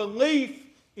our belief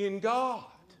in God.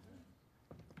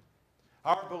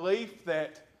 Our belief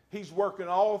that He's working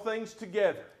all things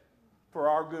together for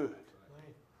our good.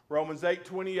 Romans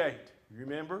 8:28, you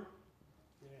remember?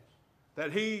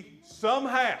 That He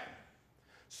somehow,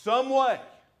 some way,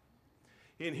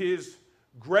 in His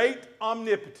great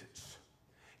omnipotence,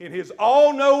 in His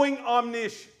all-knowing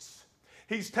omniscience,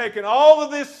 He's taken all of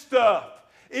this stuff,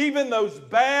 even those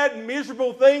bad,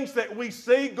 miserable things that we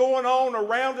see going on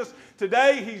around us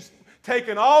today, He's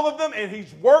taken all of them and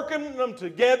He's working them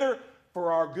together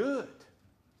for our good.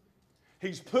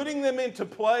 He's putting them into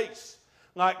place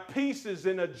like pieces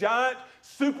in a giant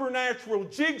supernatural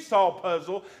jigsaw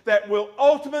puzzle that will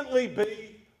ultimately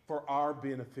be for our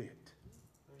benefit.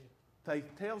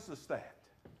 Faith tells us that.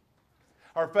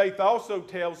 Our faith also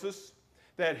tells us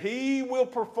that He will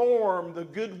perform the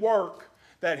good work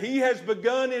that He has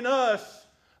begun in us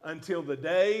until the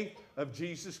day of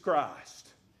Jesus Christ.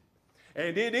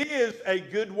 And it is a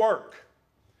good work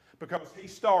because He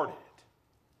started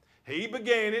it. He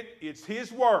began it. It's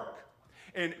His work.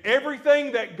 And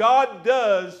everything that God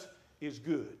does is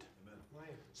good.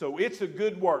 So it's a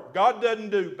good work. God doesn't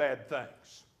do bad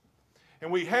things.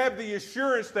 And we have the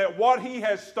assurance that what He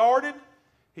has started,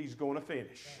 He's going to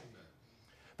finish.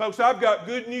 Folks, I've got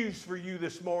good news for you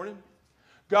this morning.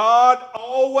 God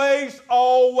always,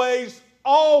 always,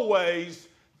 always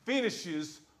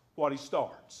finishes what He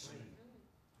starts.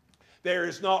 There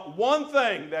is not one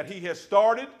thing that He has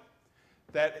started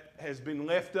that has been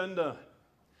left undone.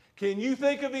 Can you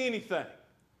think of anything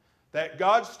that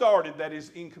God started that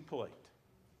is incomplete?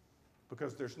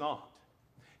 Because there's not.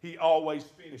 He always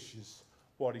finishes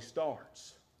what He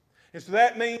starts. And so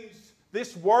that means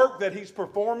this work that He's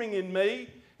performing in me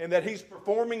and that He's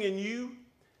performing in you,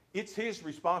 it's His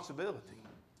responsibility.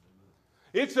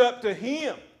 It's up to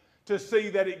Him to see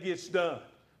that it gets done,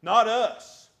 not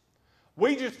us.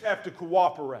 We just have to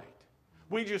cooperate.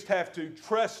 We just have to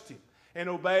trust Him and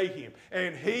obey Him.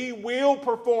 And He will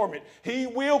perform it. He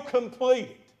will complete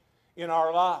it in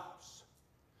our lives.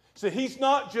 So He's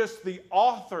not just the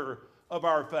author of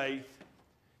our faith,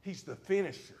 He's the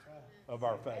finisher of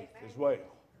our faith as well.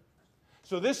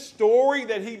 So this story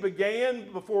that He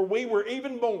began before we were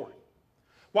even born,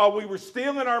 while we were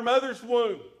still in our mother's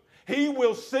womb, He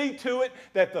will see to it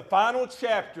that the final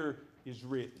chapter is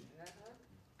written.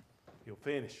 He'll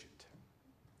finish it.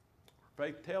 Our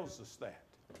faith tells us that.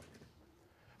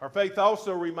 Our faith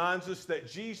also reminds us that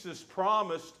Jesus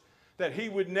promised that He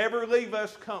would never leave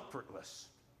us comfortless.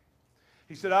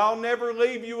 He said, I'll never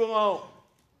leave you alone.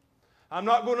 I'm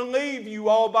not going to leave you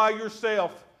all by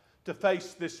yourself to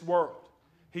face this world.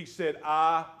 He said,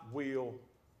 I will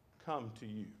come to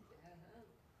you.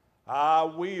 I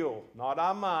will, not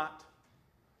I might,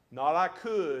 not I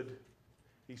could.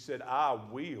 He said, I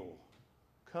will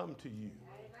come to you.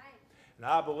 And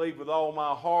I believe with all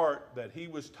my heart that he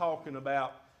was talking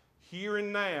about here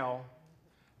and now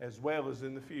as well as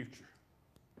in the future.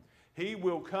 He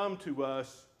will come to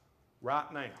us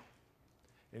right now.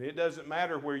 And it doesn't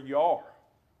matter where you are.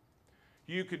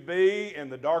 You could be in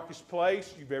the darkest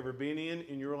place you've ever been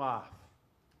in your life.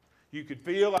 You could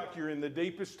feel like you're in the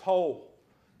deepest hole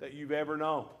that you've ever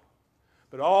known.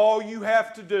 But all you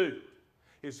have to do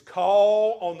is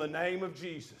call on the name of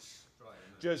Jesus.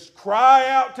 Just cry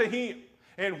out to him.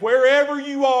 And wherever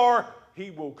you are,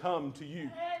 he will come to you.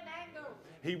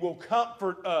 He will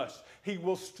comfort us. He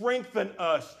will strengthen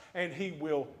us. And he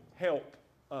will help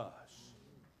us.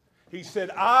 He said,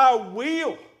 I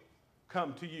will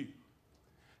come to you.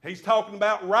 He's talking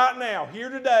about right now, here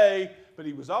today, but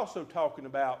he was also talking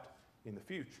about in the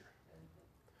future.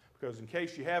 Because in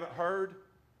case you haven't heard,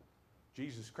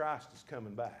 Jesus Christ is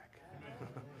coming back.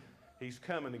 He's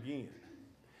coming again.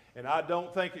 And I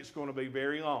don't think it's going to be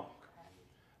very long.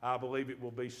 I believe it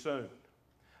will be soon.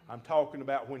 I'm talking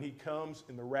about when he comes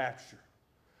in the rapture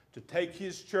to take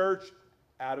his church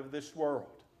out of this world.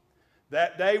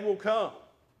 That day will come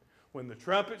when the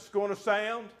trumpet's going to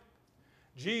sound.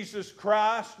 Jesus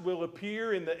Christ will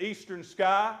appear in the eastern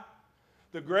sky.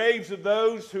 The graves of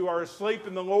those who are asleep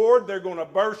in the Lord, they're going to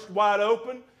burst wide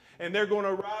open, and they're going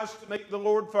to rise to meet the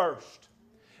Lord first.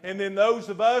 And then those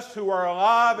of us who are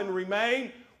alive and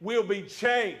remain will be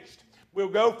changed. We'll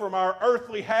go from our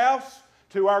earthly house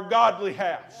to our godly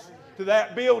house, to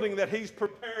that building that he's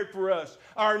prepared for us,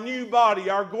 our new body,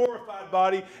 our glorified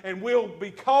body, and we'll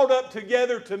be caught up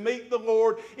together to meet the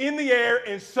Lord in the air,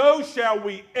 and so shall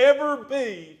we ever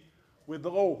be with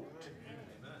the Lord.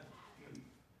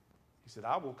 He said,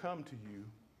 I will come to you,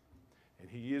 and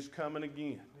he is coming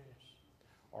again.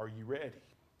 Are you ready?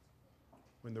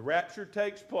 When the rapture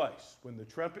takes place, when the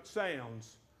trumpet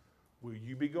sounds, will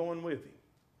you be going with him,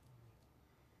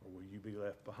 or will you be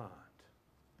left behind?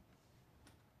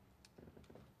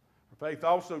 Faith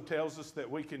also tells us that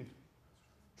we can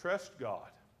trust God.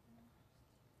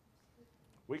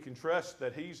 We can trust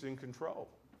that he's in control.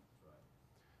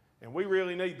 And we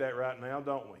really need that right now,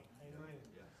 don't we?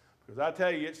 Because I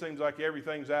tell you, it seems like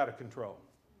everything's out of control.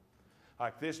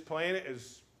 Like this planet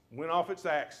went off its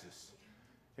axis.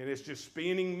 And it's just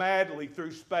spinning madly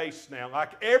through space now.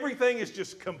 Like everything is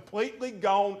just completely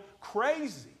gone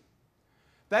crazy.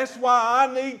 That's why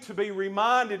I need to be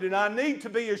reminded and I need to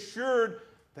be assured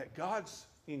that God's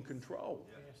in control.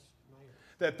 Yes.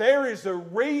 That there is a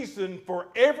reason for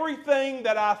everything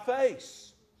that I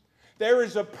face. There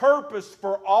is a purpose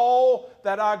for all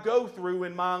that I go through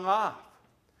in my life.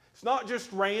 It's not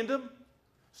just random.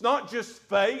 It's not just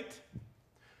fate.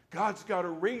 God's got a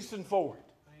reason for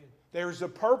it. There's a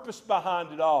purpose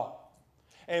behind it all.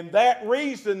 And that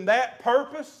reason, that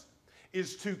purpose,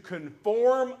 is to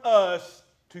conform us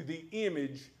to the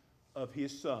image of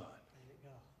his Son.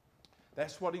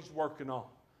 That's what he's working on.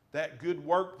 That good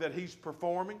work that he's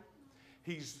performing,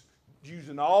 he's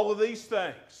using all of these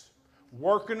things,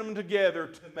 working them together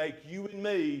to make you and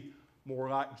me more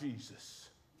like Jesus.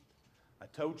 I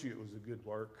told you it was a good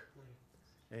work,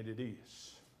 and it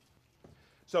is.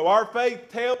 So our faith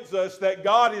tells us that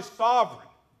God is sovereign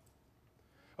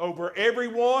over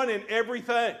everyone and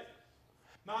everything.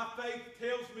 My faith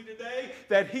tells me today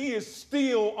that he is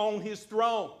still on his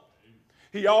throne.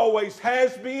 He always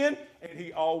has been, and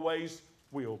he always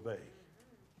will be.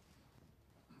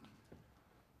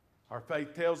 Our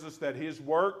faith tells us that his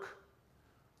work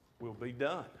will be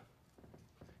done.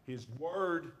 His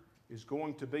word is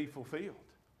going to be fulfilled,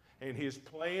 and his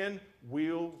plan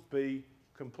will be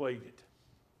completed.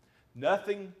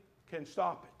 Nothing can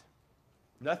stop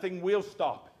it. Nothing will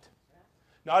stop it.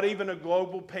 Not even a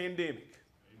global pandemic.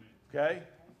 Okay?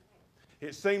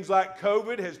 It seems like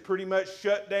COVID has pretty much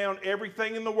shut down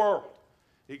everything in the world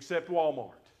except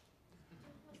Walmart.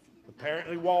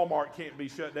 Apparently Walmart can't be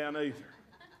shut down either.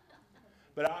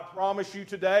 But I promise you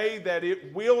today that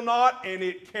it will not and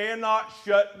it cannot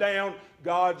shut down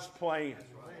God's plan.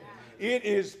 It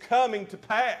is coming to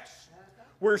pass.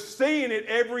 We're seeing it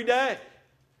every day.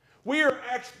 We are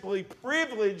actually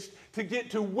privileged to get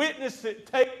to witness it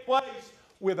take place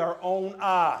with our own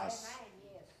eyes.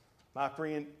 My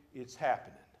friend, it's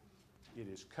happening. It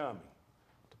is coming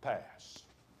to pass.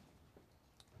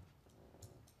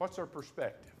 What's our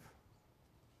perspective?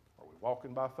 Are we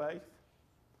walking by faith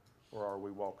or are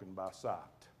we walking by sight?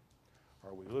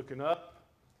 Are we looking up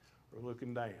or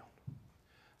looking down?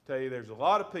 Tell you, there's a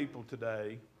lot of people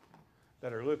today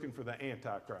that are looking for the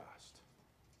Antichrist.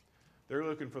 They're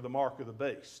looking for the mark of the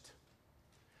beast.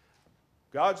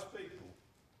 God's people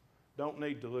don't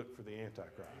need to look for the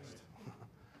Antichrist.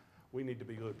 We need to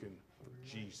be looking for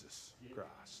Jesus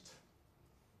Christ.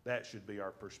 That should be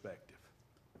our perspective.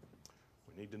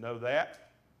 We need to know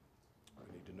that.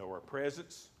 We need to know our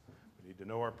presence. We need to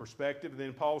know our perspective. And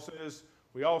then Paul says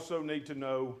we also need to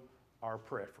know our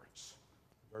preference.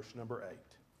 Verse number 8.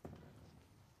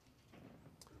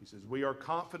 He says, we are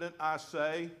confident, I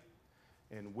say,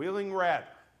 and willing rather.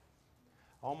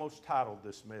 I almost titled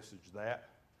this message that.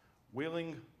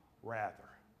 Willing rather.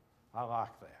 I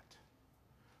like that.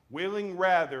 Willing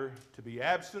rather to be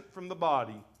absent from the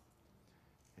body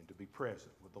and to be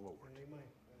present with the Lord. Amen.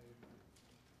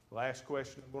 Last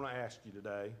question I'm going to ask you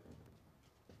today,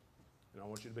 and I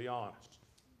want you to be honest,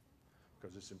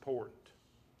 because it's important.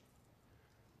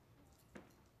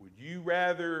 Would you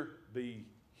rather be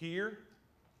here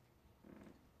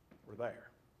or there?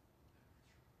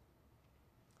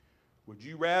 Would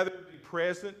you rather be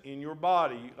present in your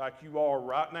body like you are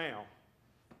right now,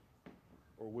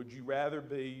 or would you rather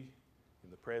be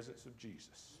in the presence of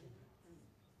Jesus?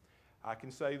 I can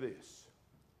say this.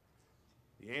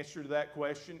 The answer to that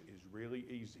question is really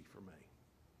easy for me.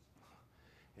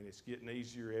 And it's getting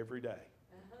easier every day.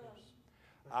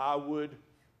 I would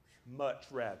much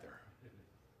rather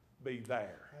be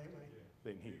there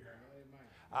than here.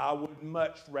 I would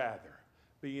much rather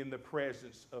be in the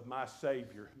presence of my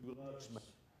Savior who loves me,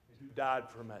 who died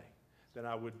for me, than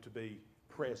I would to be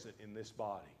present in this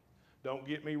body. Don't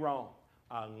get me wrong.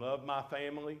 I love my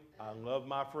family. I love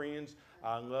my friends.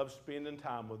 I love spending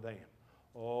time with them.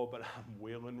 Oh, but I'm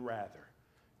willing rather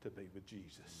to be with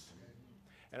Jesus.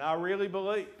 And I really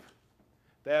believe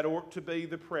that ought to be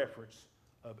the preference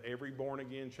of every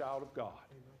born-again child of God.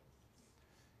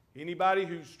 Anybody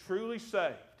who's truly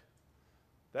saved,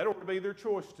 that ought to be their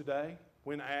choice today.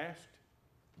 When asked,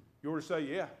 you ought to say,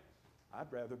 yeah,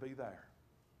 I'd rather be there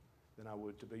than I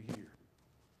would to be here.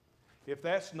 If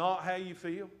that's not how you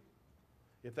feel,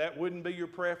 if that wouldn't be your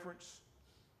preference,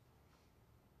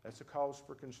 that's a cause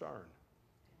for concern.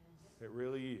 It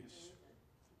really is.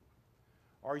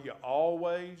 Are you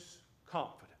always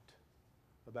confident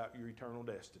about your eternal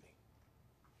destiny?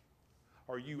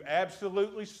 Are you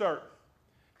absolutely certain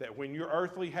that when your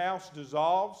earthly house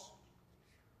dissolves,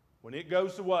 when it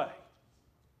goes away,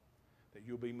 that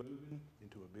you'll be moving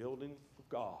into a building of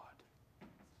God,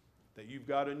 that you've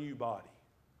got a new body,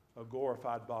 a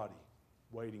glorified body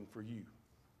waiting for you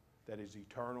that is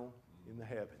eternal in the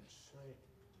heavens?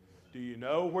 Do you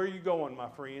know where you're going, my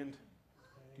friend?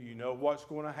 Do you know what's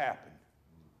going to happen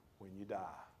when you die?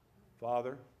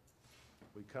 Father,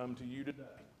 we come to you today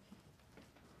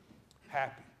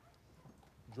happy,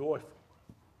 joyful,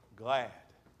 glad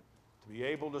to be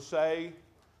able to say,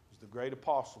 as the great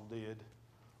apostle did,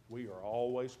 we are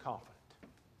always confident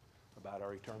about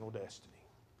our eternal destiny.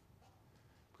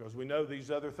 Because we know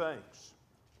these other things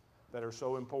that are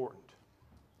so important.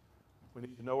 We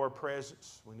need to know our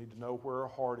presence. We need to know where our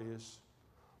heart is.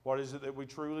 What is it that we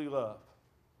truly love?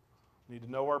 We need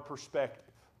to know our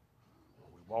perspective.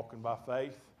 Are we walking by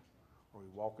faith or are we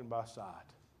walking by sight?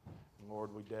 And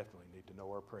Lord, we definitely need to know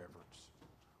our preference.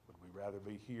 Would we rather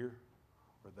be here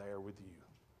or there with you?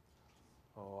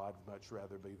 Oh, I'd much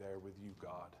rather be there with you,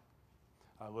 God.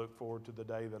 I look forward to the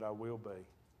day that I will be.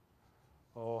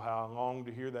 Oh, how I long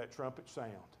to hear that trumpet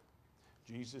sound.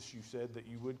 Jesus, you said that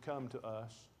you would come to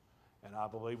us, and I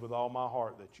believe with all my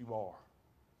heart that you are.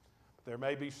 But there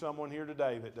may be someone here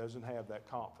today that doesn't have that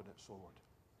confidence, Lord.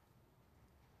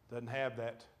 Doesn't have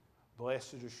that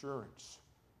blessed assurance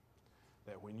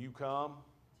that when you come,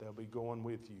 they'll be going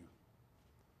with you.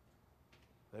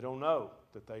 They don't know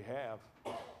that they have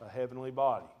a heavenly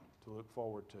body to look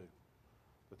forward to,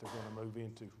 that they're going to move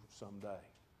into someday.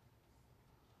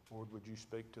 Lord, would you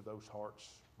speak to those hearts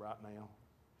right now?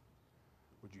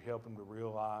 Would you help them to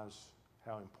realize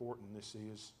how important this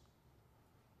is,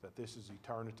 that this is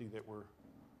eternity that we're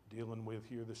dealing with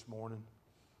here this morning?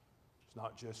 It's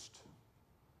not just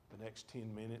the next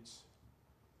 10 minutes,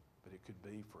 but it could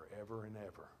be forever and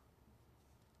ever.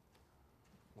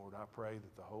 Lord, I pray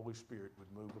that the Holy Spirit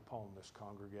would move upon this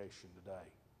congregation today,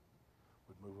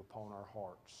 would move upon our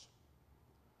hearts.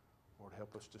 Lord,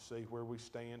 help us to see where we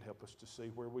stand, help us to see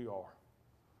where we are,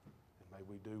 and may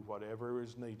we do whatever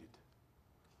is needed,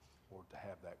 Lord, to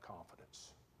have that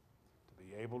confidence, to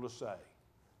be able to say,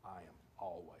 I am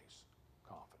always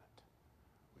confident.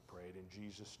 We pray it in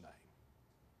Jesus' name.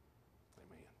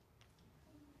 Amen.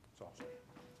 It's awesome.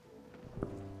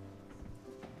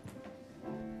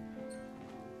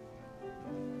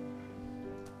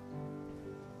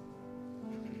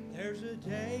 There's a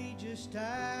day just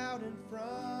out in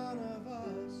front of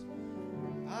us,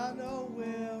 I know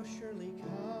will surely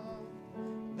come.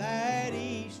 That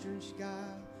eastern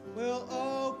sky will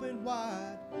open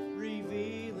wide,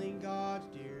 revealing God's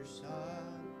dear Son.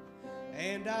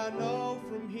 And I know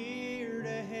from here to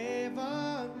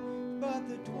heaven but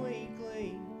the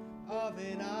twinkling of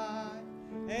an eye,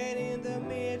 and in the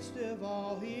midst of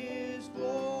all His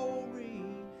glory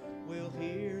we'll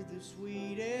hear the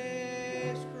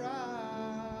sweetest cry.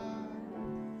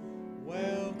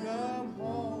 Welcome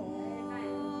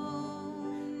home,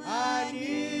 I knew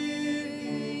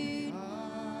you'd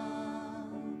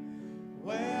come.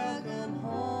 Welcome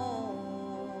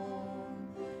home,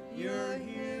 you're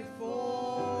here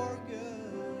for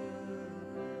good.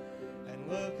 And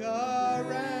look around,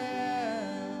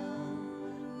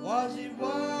 was it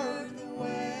worth the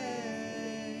wait?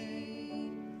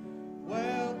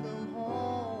 Welcome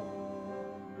home,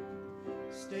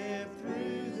 step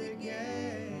through the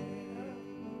gate.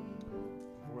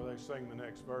 Before they sing the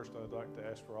next verse, I'd like to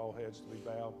ask for all heads to be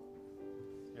bowed,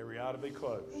 every eye to be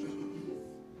closed.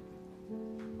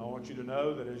 I want you to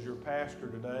know that as your pastor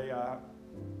today, I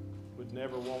would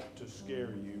never want to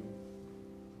scare you,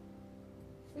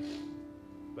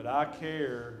 but I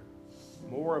care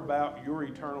more about your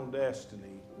eternal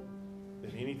destiny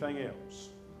than anything else.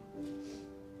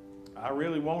 I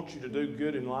really want you to do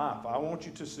good in life. I want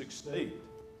you to succeed.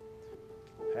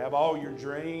 Have all your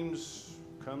dreams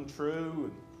come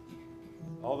true and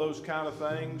all those kind of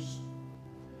things.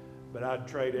 But I'd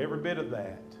trade every bit of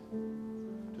that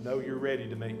to know you're ready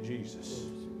to meet Jesus.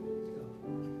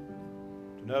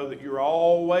 To know that you're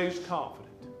always confident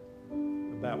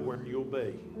about where you'll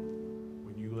be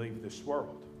when you leave this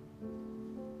world.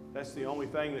 That's the only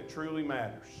thing that truly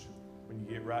matters when you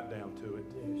get right down to it.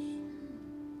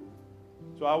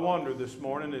 So I wonder this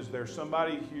morning, is there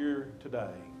somebody here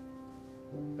today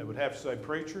that would have to say,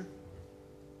 "Preacher,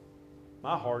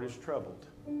 my heart is troubled.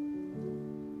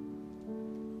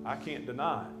 I can't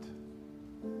deny it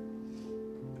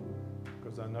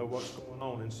because I know what's going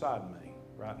on inside me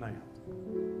right now.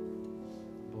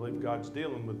 I believe God's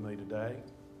dealing with me today.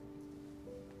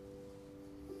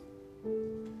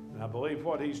 And I believe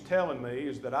what He's telling me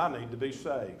is that I need to be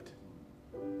saved.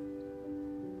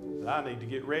 That I need to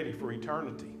get ready for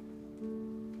eternity.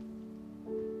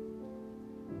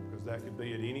 Because that could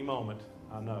be at any moment,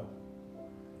 I know.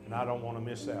 And I don't want to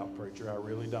miss out, preacher. I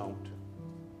really don't.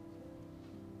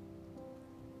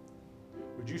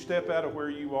 Would you step out of where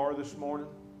you are this morning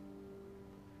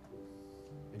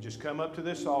and just come up to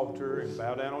this altar and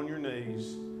bow down on your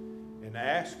knees and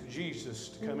ask Jesus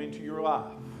to come into your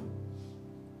life?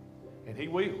 And He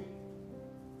will.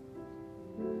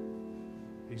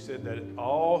 He said that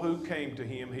all who came to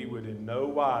Him, He would in no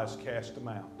wise cast them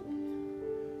out.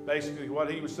 Basically what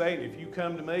He was saying, if you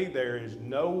come to me, there is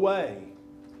no way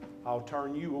I'll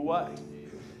turn you away.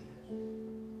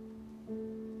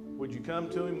 Would you come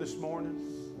to Him this morning?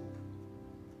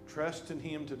 Trust in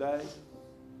Him today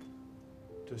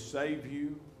to save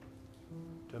you,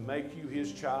 to make you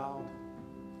His child,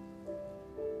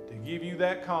 to give you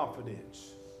that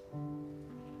confidence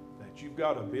that you've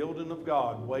got a building of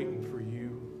God waiting for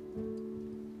you.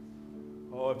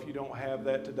 Oh, if you don't have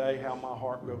that today, how my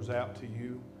heart goes out to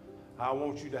you. I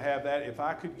want you to have that. If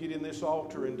I could get in this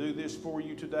altar and do this for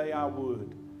you today, I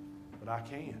would. But I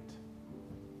can't.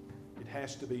 It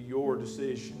has to be your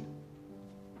decision.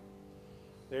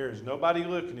 There is nobody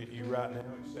looking at you right now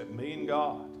except me and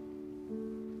God.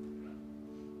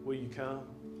 Will you come?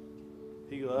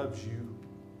 He loves you.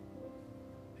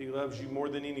 He loves you more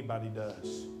than anybody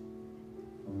does.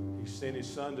 He sent His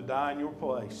Son to die in your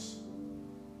place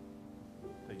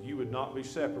that you would not be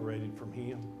separated from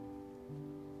Him.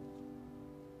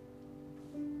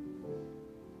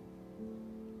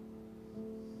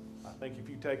 I think if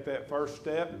you take that first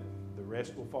step, the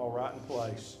rest will fall right in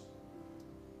place.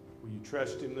 Will you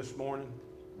trust Him this morning?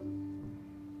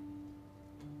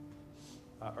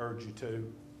 I urge you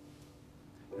to.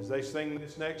 As they sing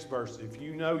this next verse, if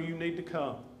you know you need to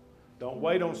come, don't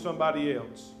wait on somebody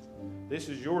else. This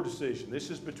is your decision.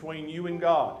 This is between you and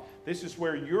God. This is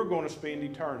where you're going to spend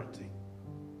eternity.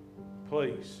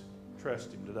 Please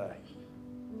trust Him today.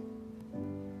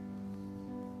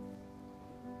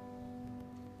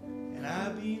 And I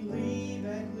believe,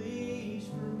 at least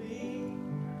for me,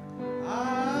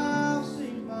 I'll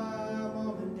see my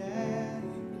mom and dad,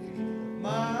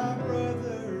 my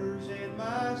brothers and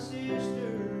my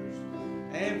sisters,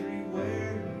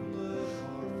 everywhere you look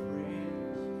are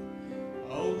friends.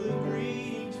 Oh, the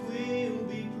greetings will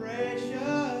be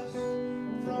precious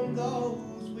from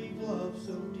those we've loved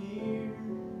so dear.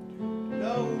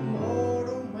 No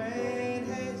mortal man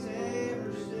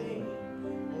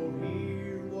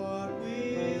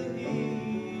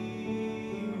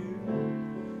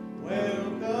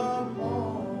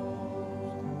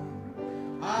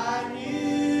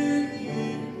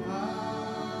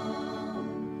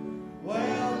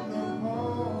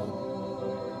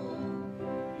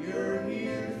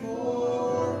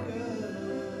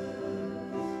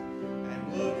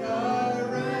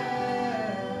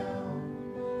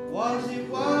Was it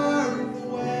worth the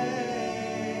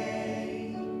wait?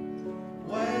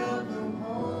 Welcome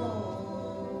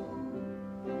home.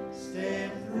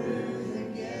 Step through the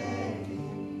gate.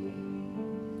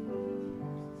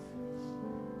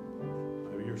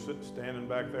 Maybe you're standing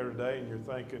back there today and you're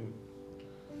thinking,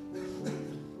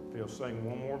 if he'll sing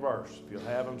one more verse, if you'll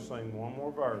have him sing one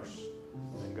more verse,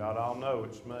 then God, I'll know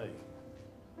it's me.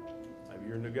 Maybe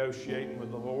you're negotiating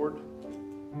with the Lord.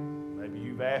 Maybe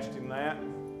you've asked him that.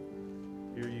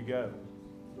 Here you go.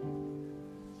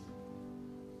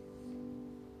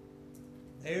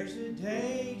 There's a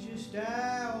day just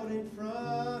out in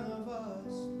front of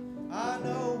us, I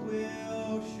know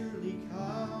will surely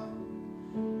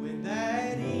come, when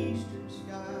that eastern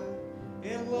sky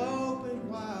it'll open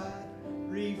wide,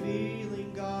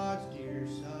 revealing God's dear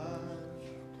Son.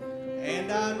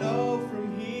 And I know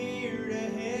from here to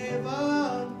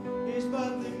heaven is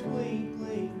but the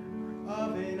twinkling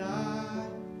of an eye,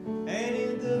 and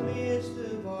in the midst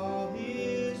of all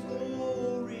his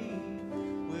glory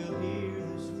we'll hear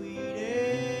the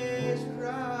sweetest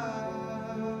cry.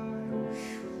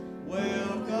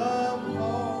 Welcome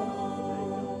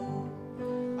home.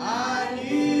 I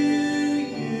knew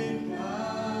you'd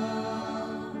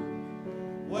come.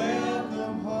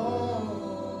 Welcome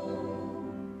home.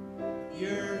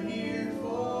 You're here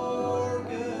for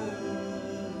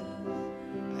good.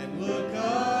 And look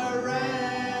around.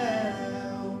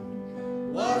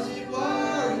 Was it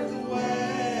worth the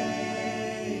wait?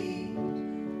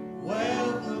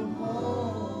 Welcome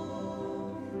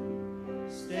home.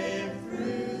 Step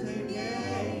through the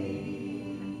gate.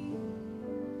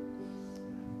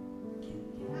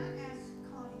 Can I ask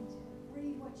Connie to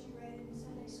read what you read in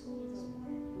Sunday school this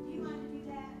morning? Do you mind to do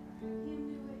that, or have him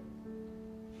do it?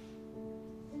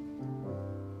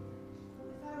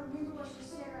 If I remember what she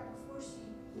said right before she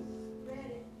read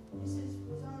it, was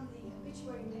on the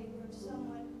obituary paper of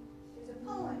someone. There's a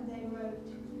poem they wrote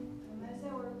as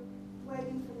they were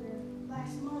waiting for their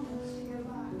last moments to go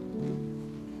by.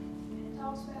 And it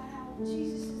talks about how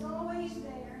Jesus is always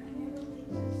there and he never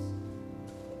leaves us.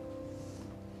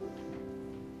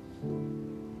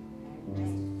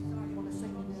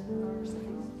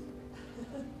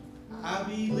 I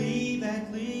believe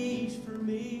at least for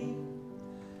me,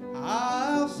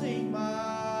 I'll see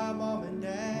my mom and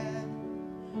dad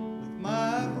with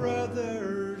my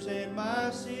brothers and my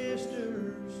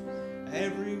sisters.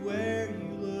 Everywhere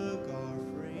you look are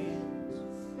friends.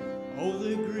 Oh,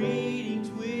 the greetings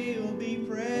will be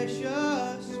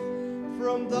precious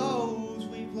from those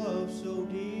we've loved so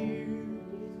dear.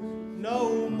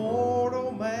 No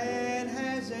mortal man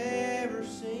has ever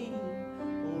seen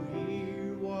or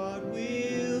hear what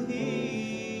we'll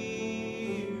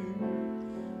hear.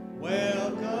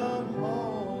 Welcome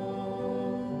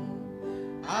home.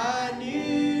 I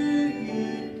knew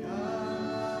you'd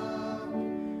come.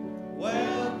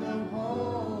 Welcome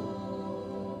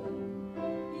home.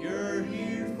 You're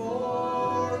here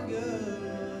for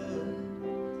good.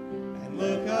 And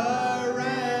look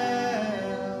around.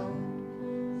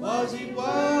 Was it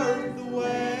worth the wait?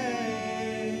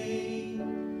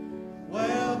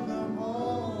 Welcome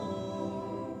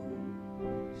home.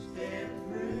 Step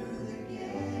through the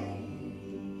gate.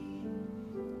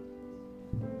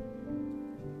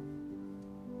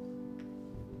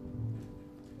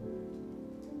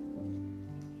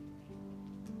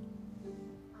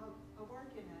 I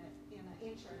work in an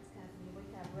insurance company. We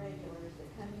have regulars that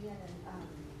come in and,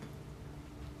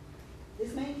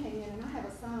 this man came in and I have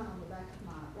a sign on the back of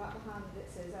right behind it that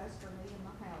says, "As for me and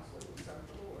my house, we will serve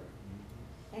the Lord."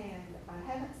 And I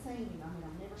haven't seen him, I've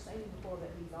never seen him before,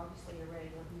 but he's obviously a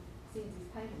regular. He seems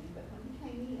he's painting, but when he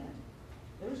came in,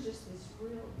 there was just this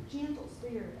real gentle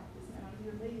spirit about this man. I knew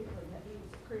immediately that he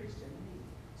was a Christian, and he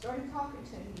started talking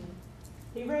to him.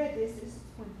 He read this is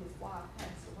when his wife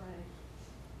passed away.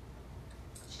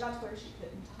 She got to where she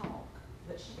couldn't talk,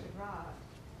 but she could write.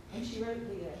 And she wrote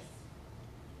this: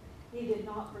 "He did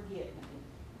not forget me.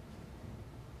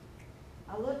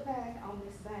 I look back on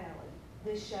this valley,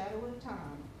 this shadow of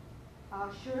time, I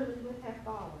surely would have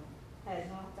fallen had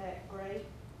not that great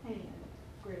hand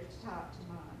gripped tight to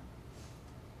mine.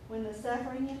 When the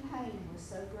suffering and pain was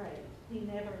so great, he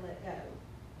never let go.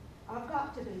 I've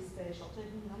got to be special to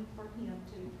him for him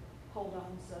to hold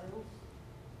on so.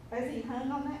 As he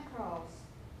hung on that cross,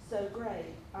 so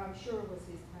great, I'm sure was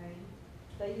his pain,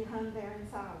 that he hung there in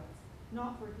silence,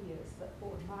 not for his, but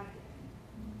for my gain.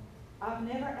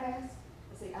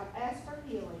 I've asked for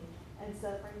healing and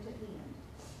suffering to end,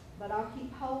 but I'll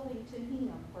keep holding to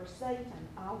him, for Satan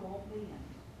I won't bend.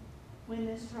 When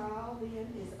this trial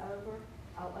then is over,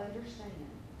 I'll understand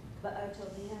But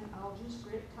until then, I'll just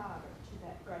grip tighter to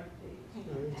that great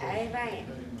big hand. Amen.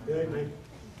 Amen.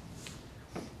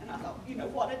 And I thought, you know,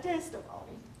 what a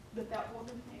testimony that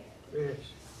woman had. Yes.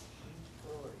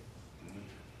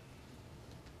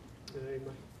 Amen.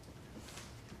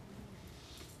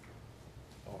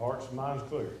 Our hearts and minds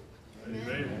clear.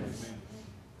 Amen.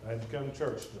 Glad to come to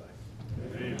church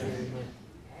today. Amen.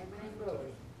 Amen, glory.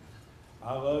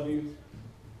 I love you,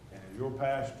 and as your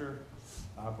pastor,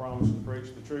 I promise to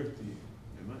preach the truth to you.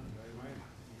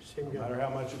 Sing No God. matter how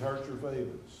much it hurts your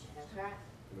feelings, That's right.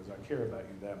 because I care about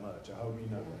you that much. I hope you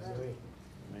know that. Amen.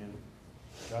 Amen.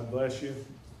 God bless you.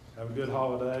 Have a good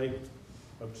holiday.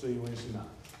 Hope to see you Wednesday night.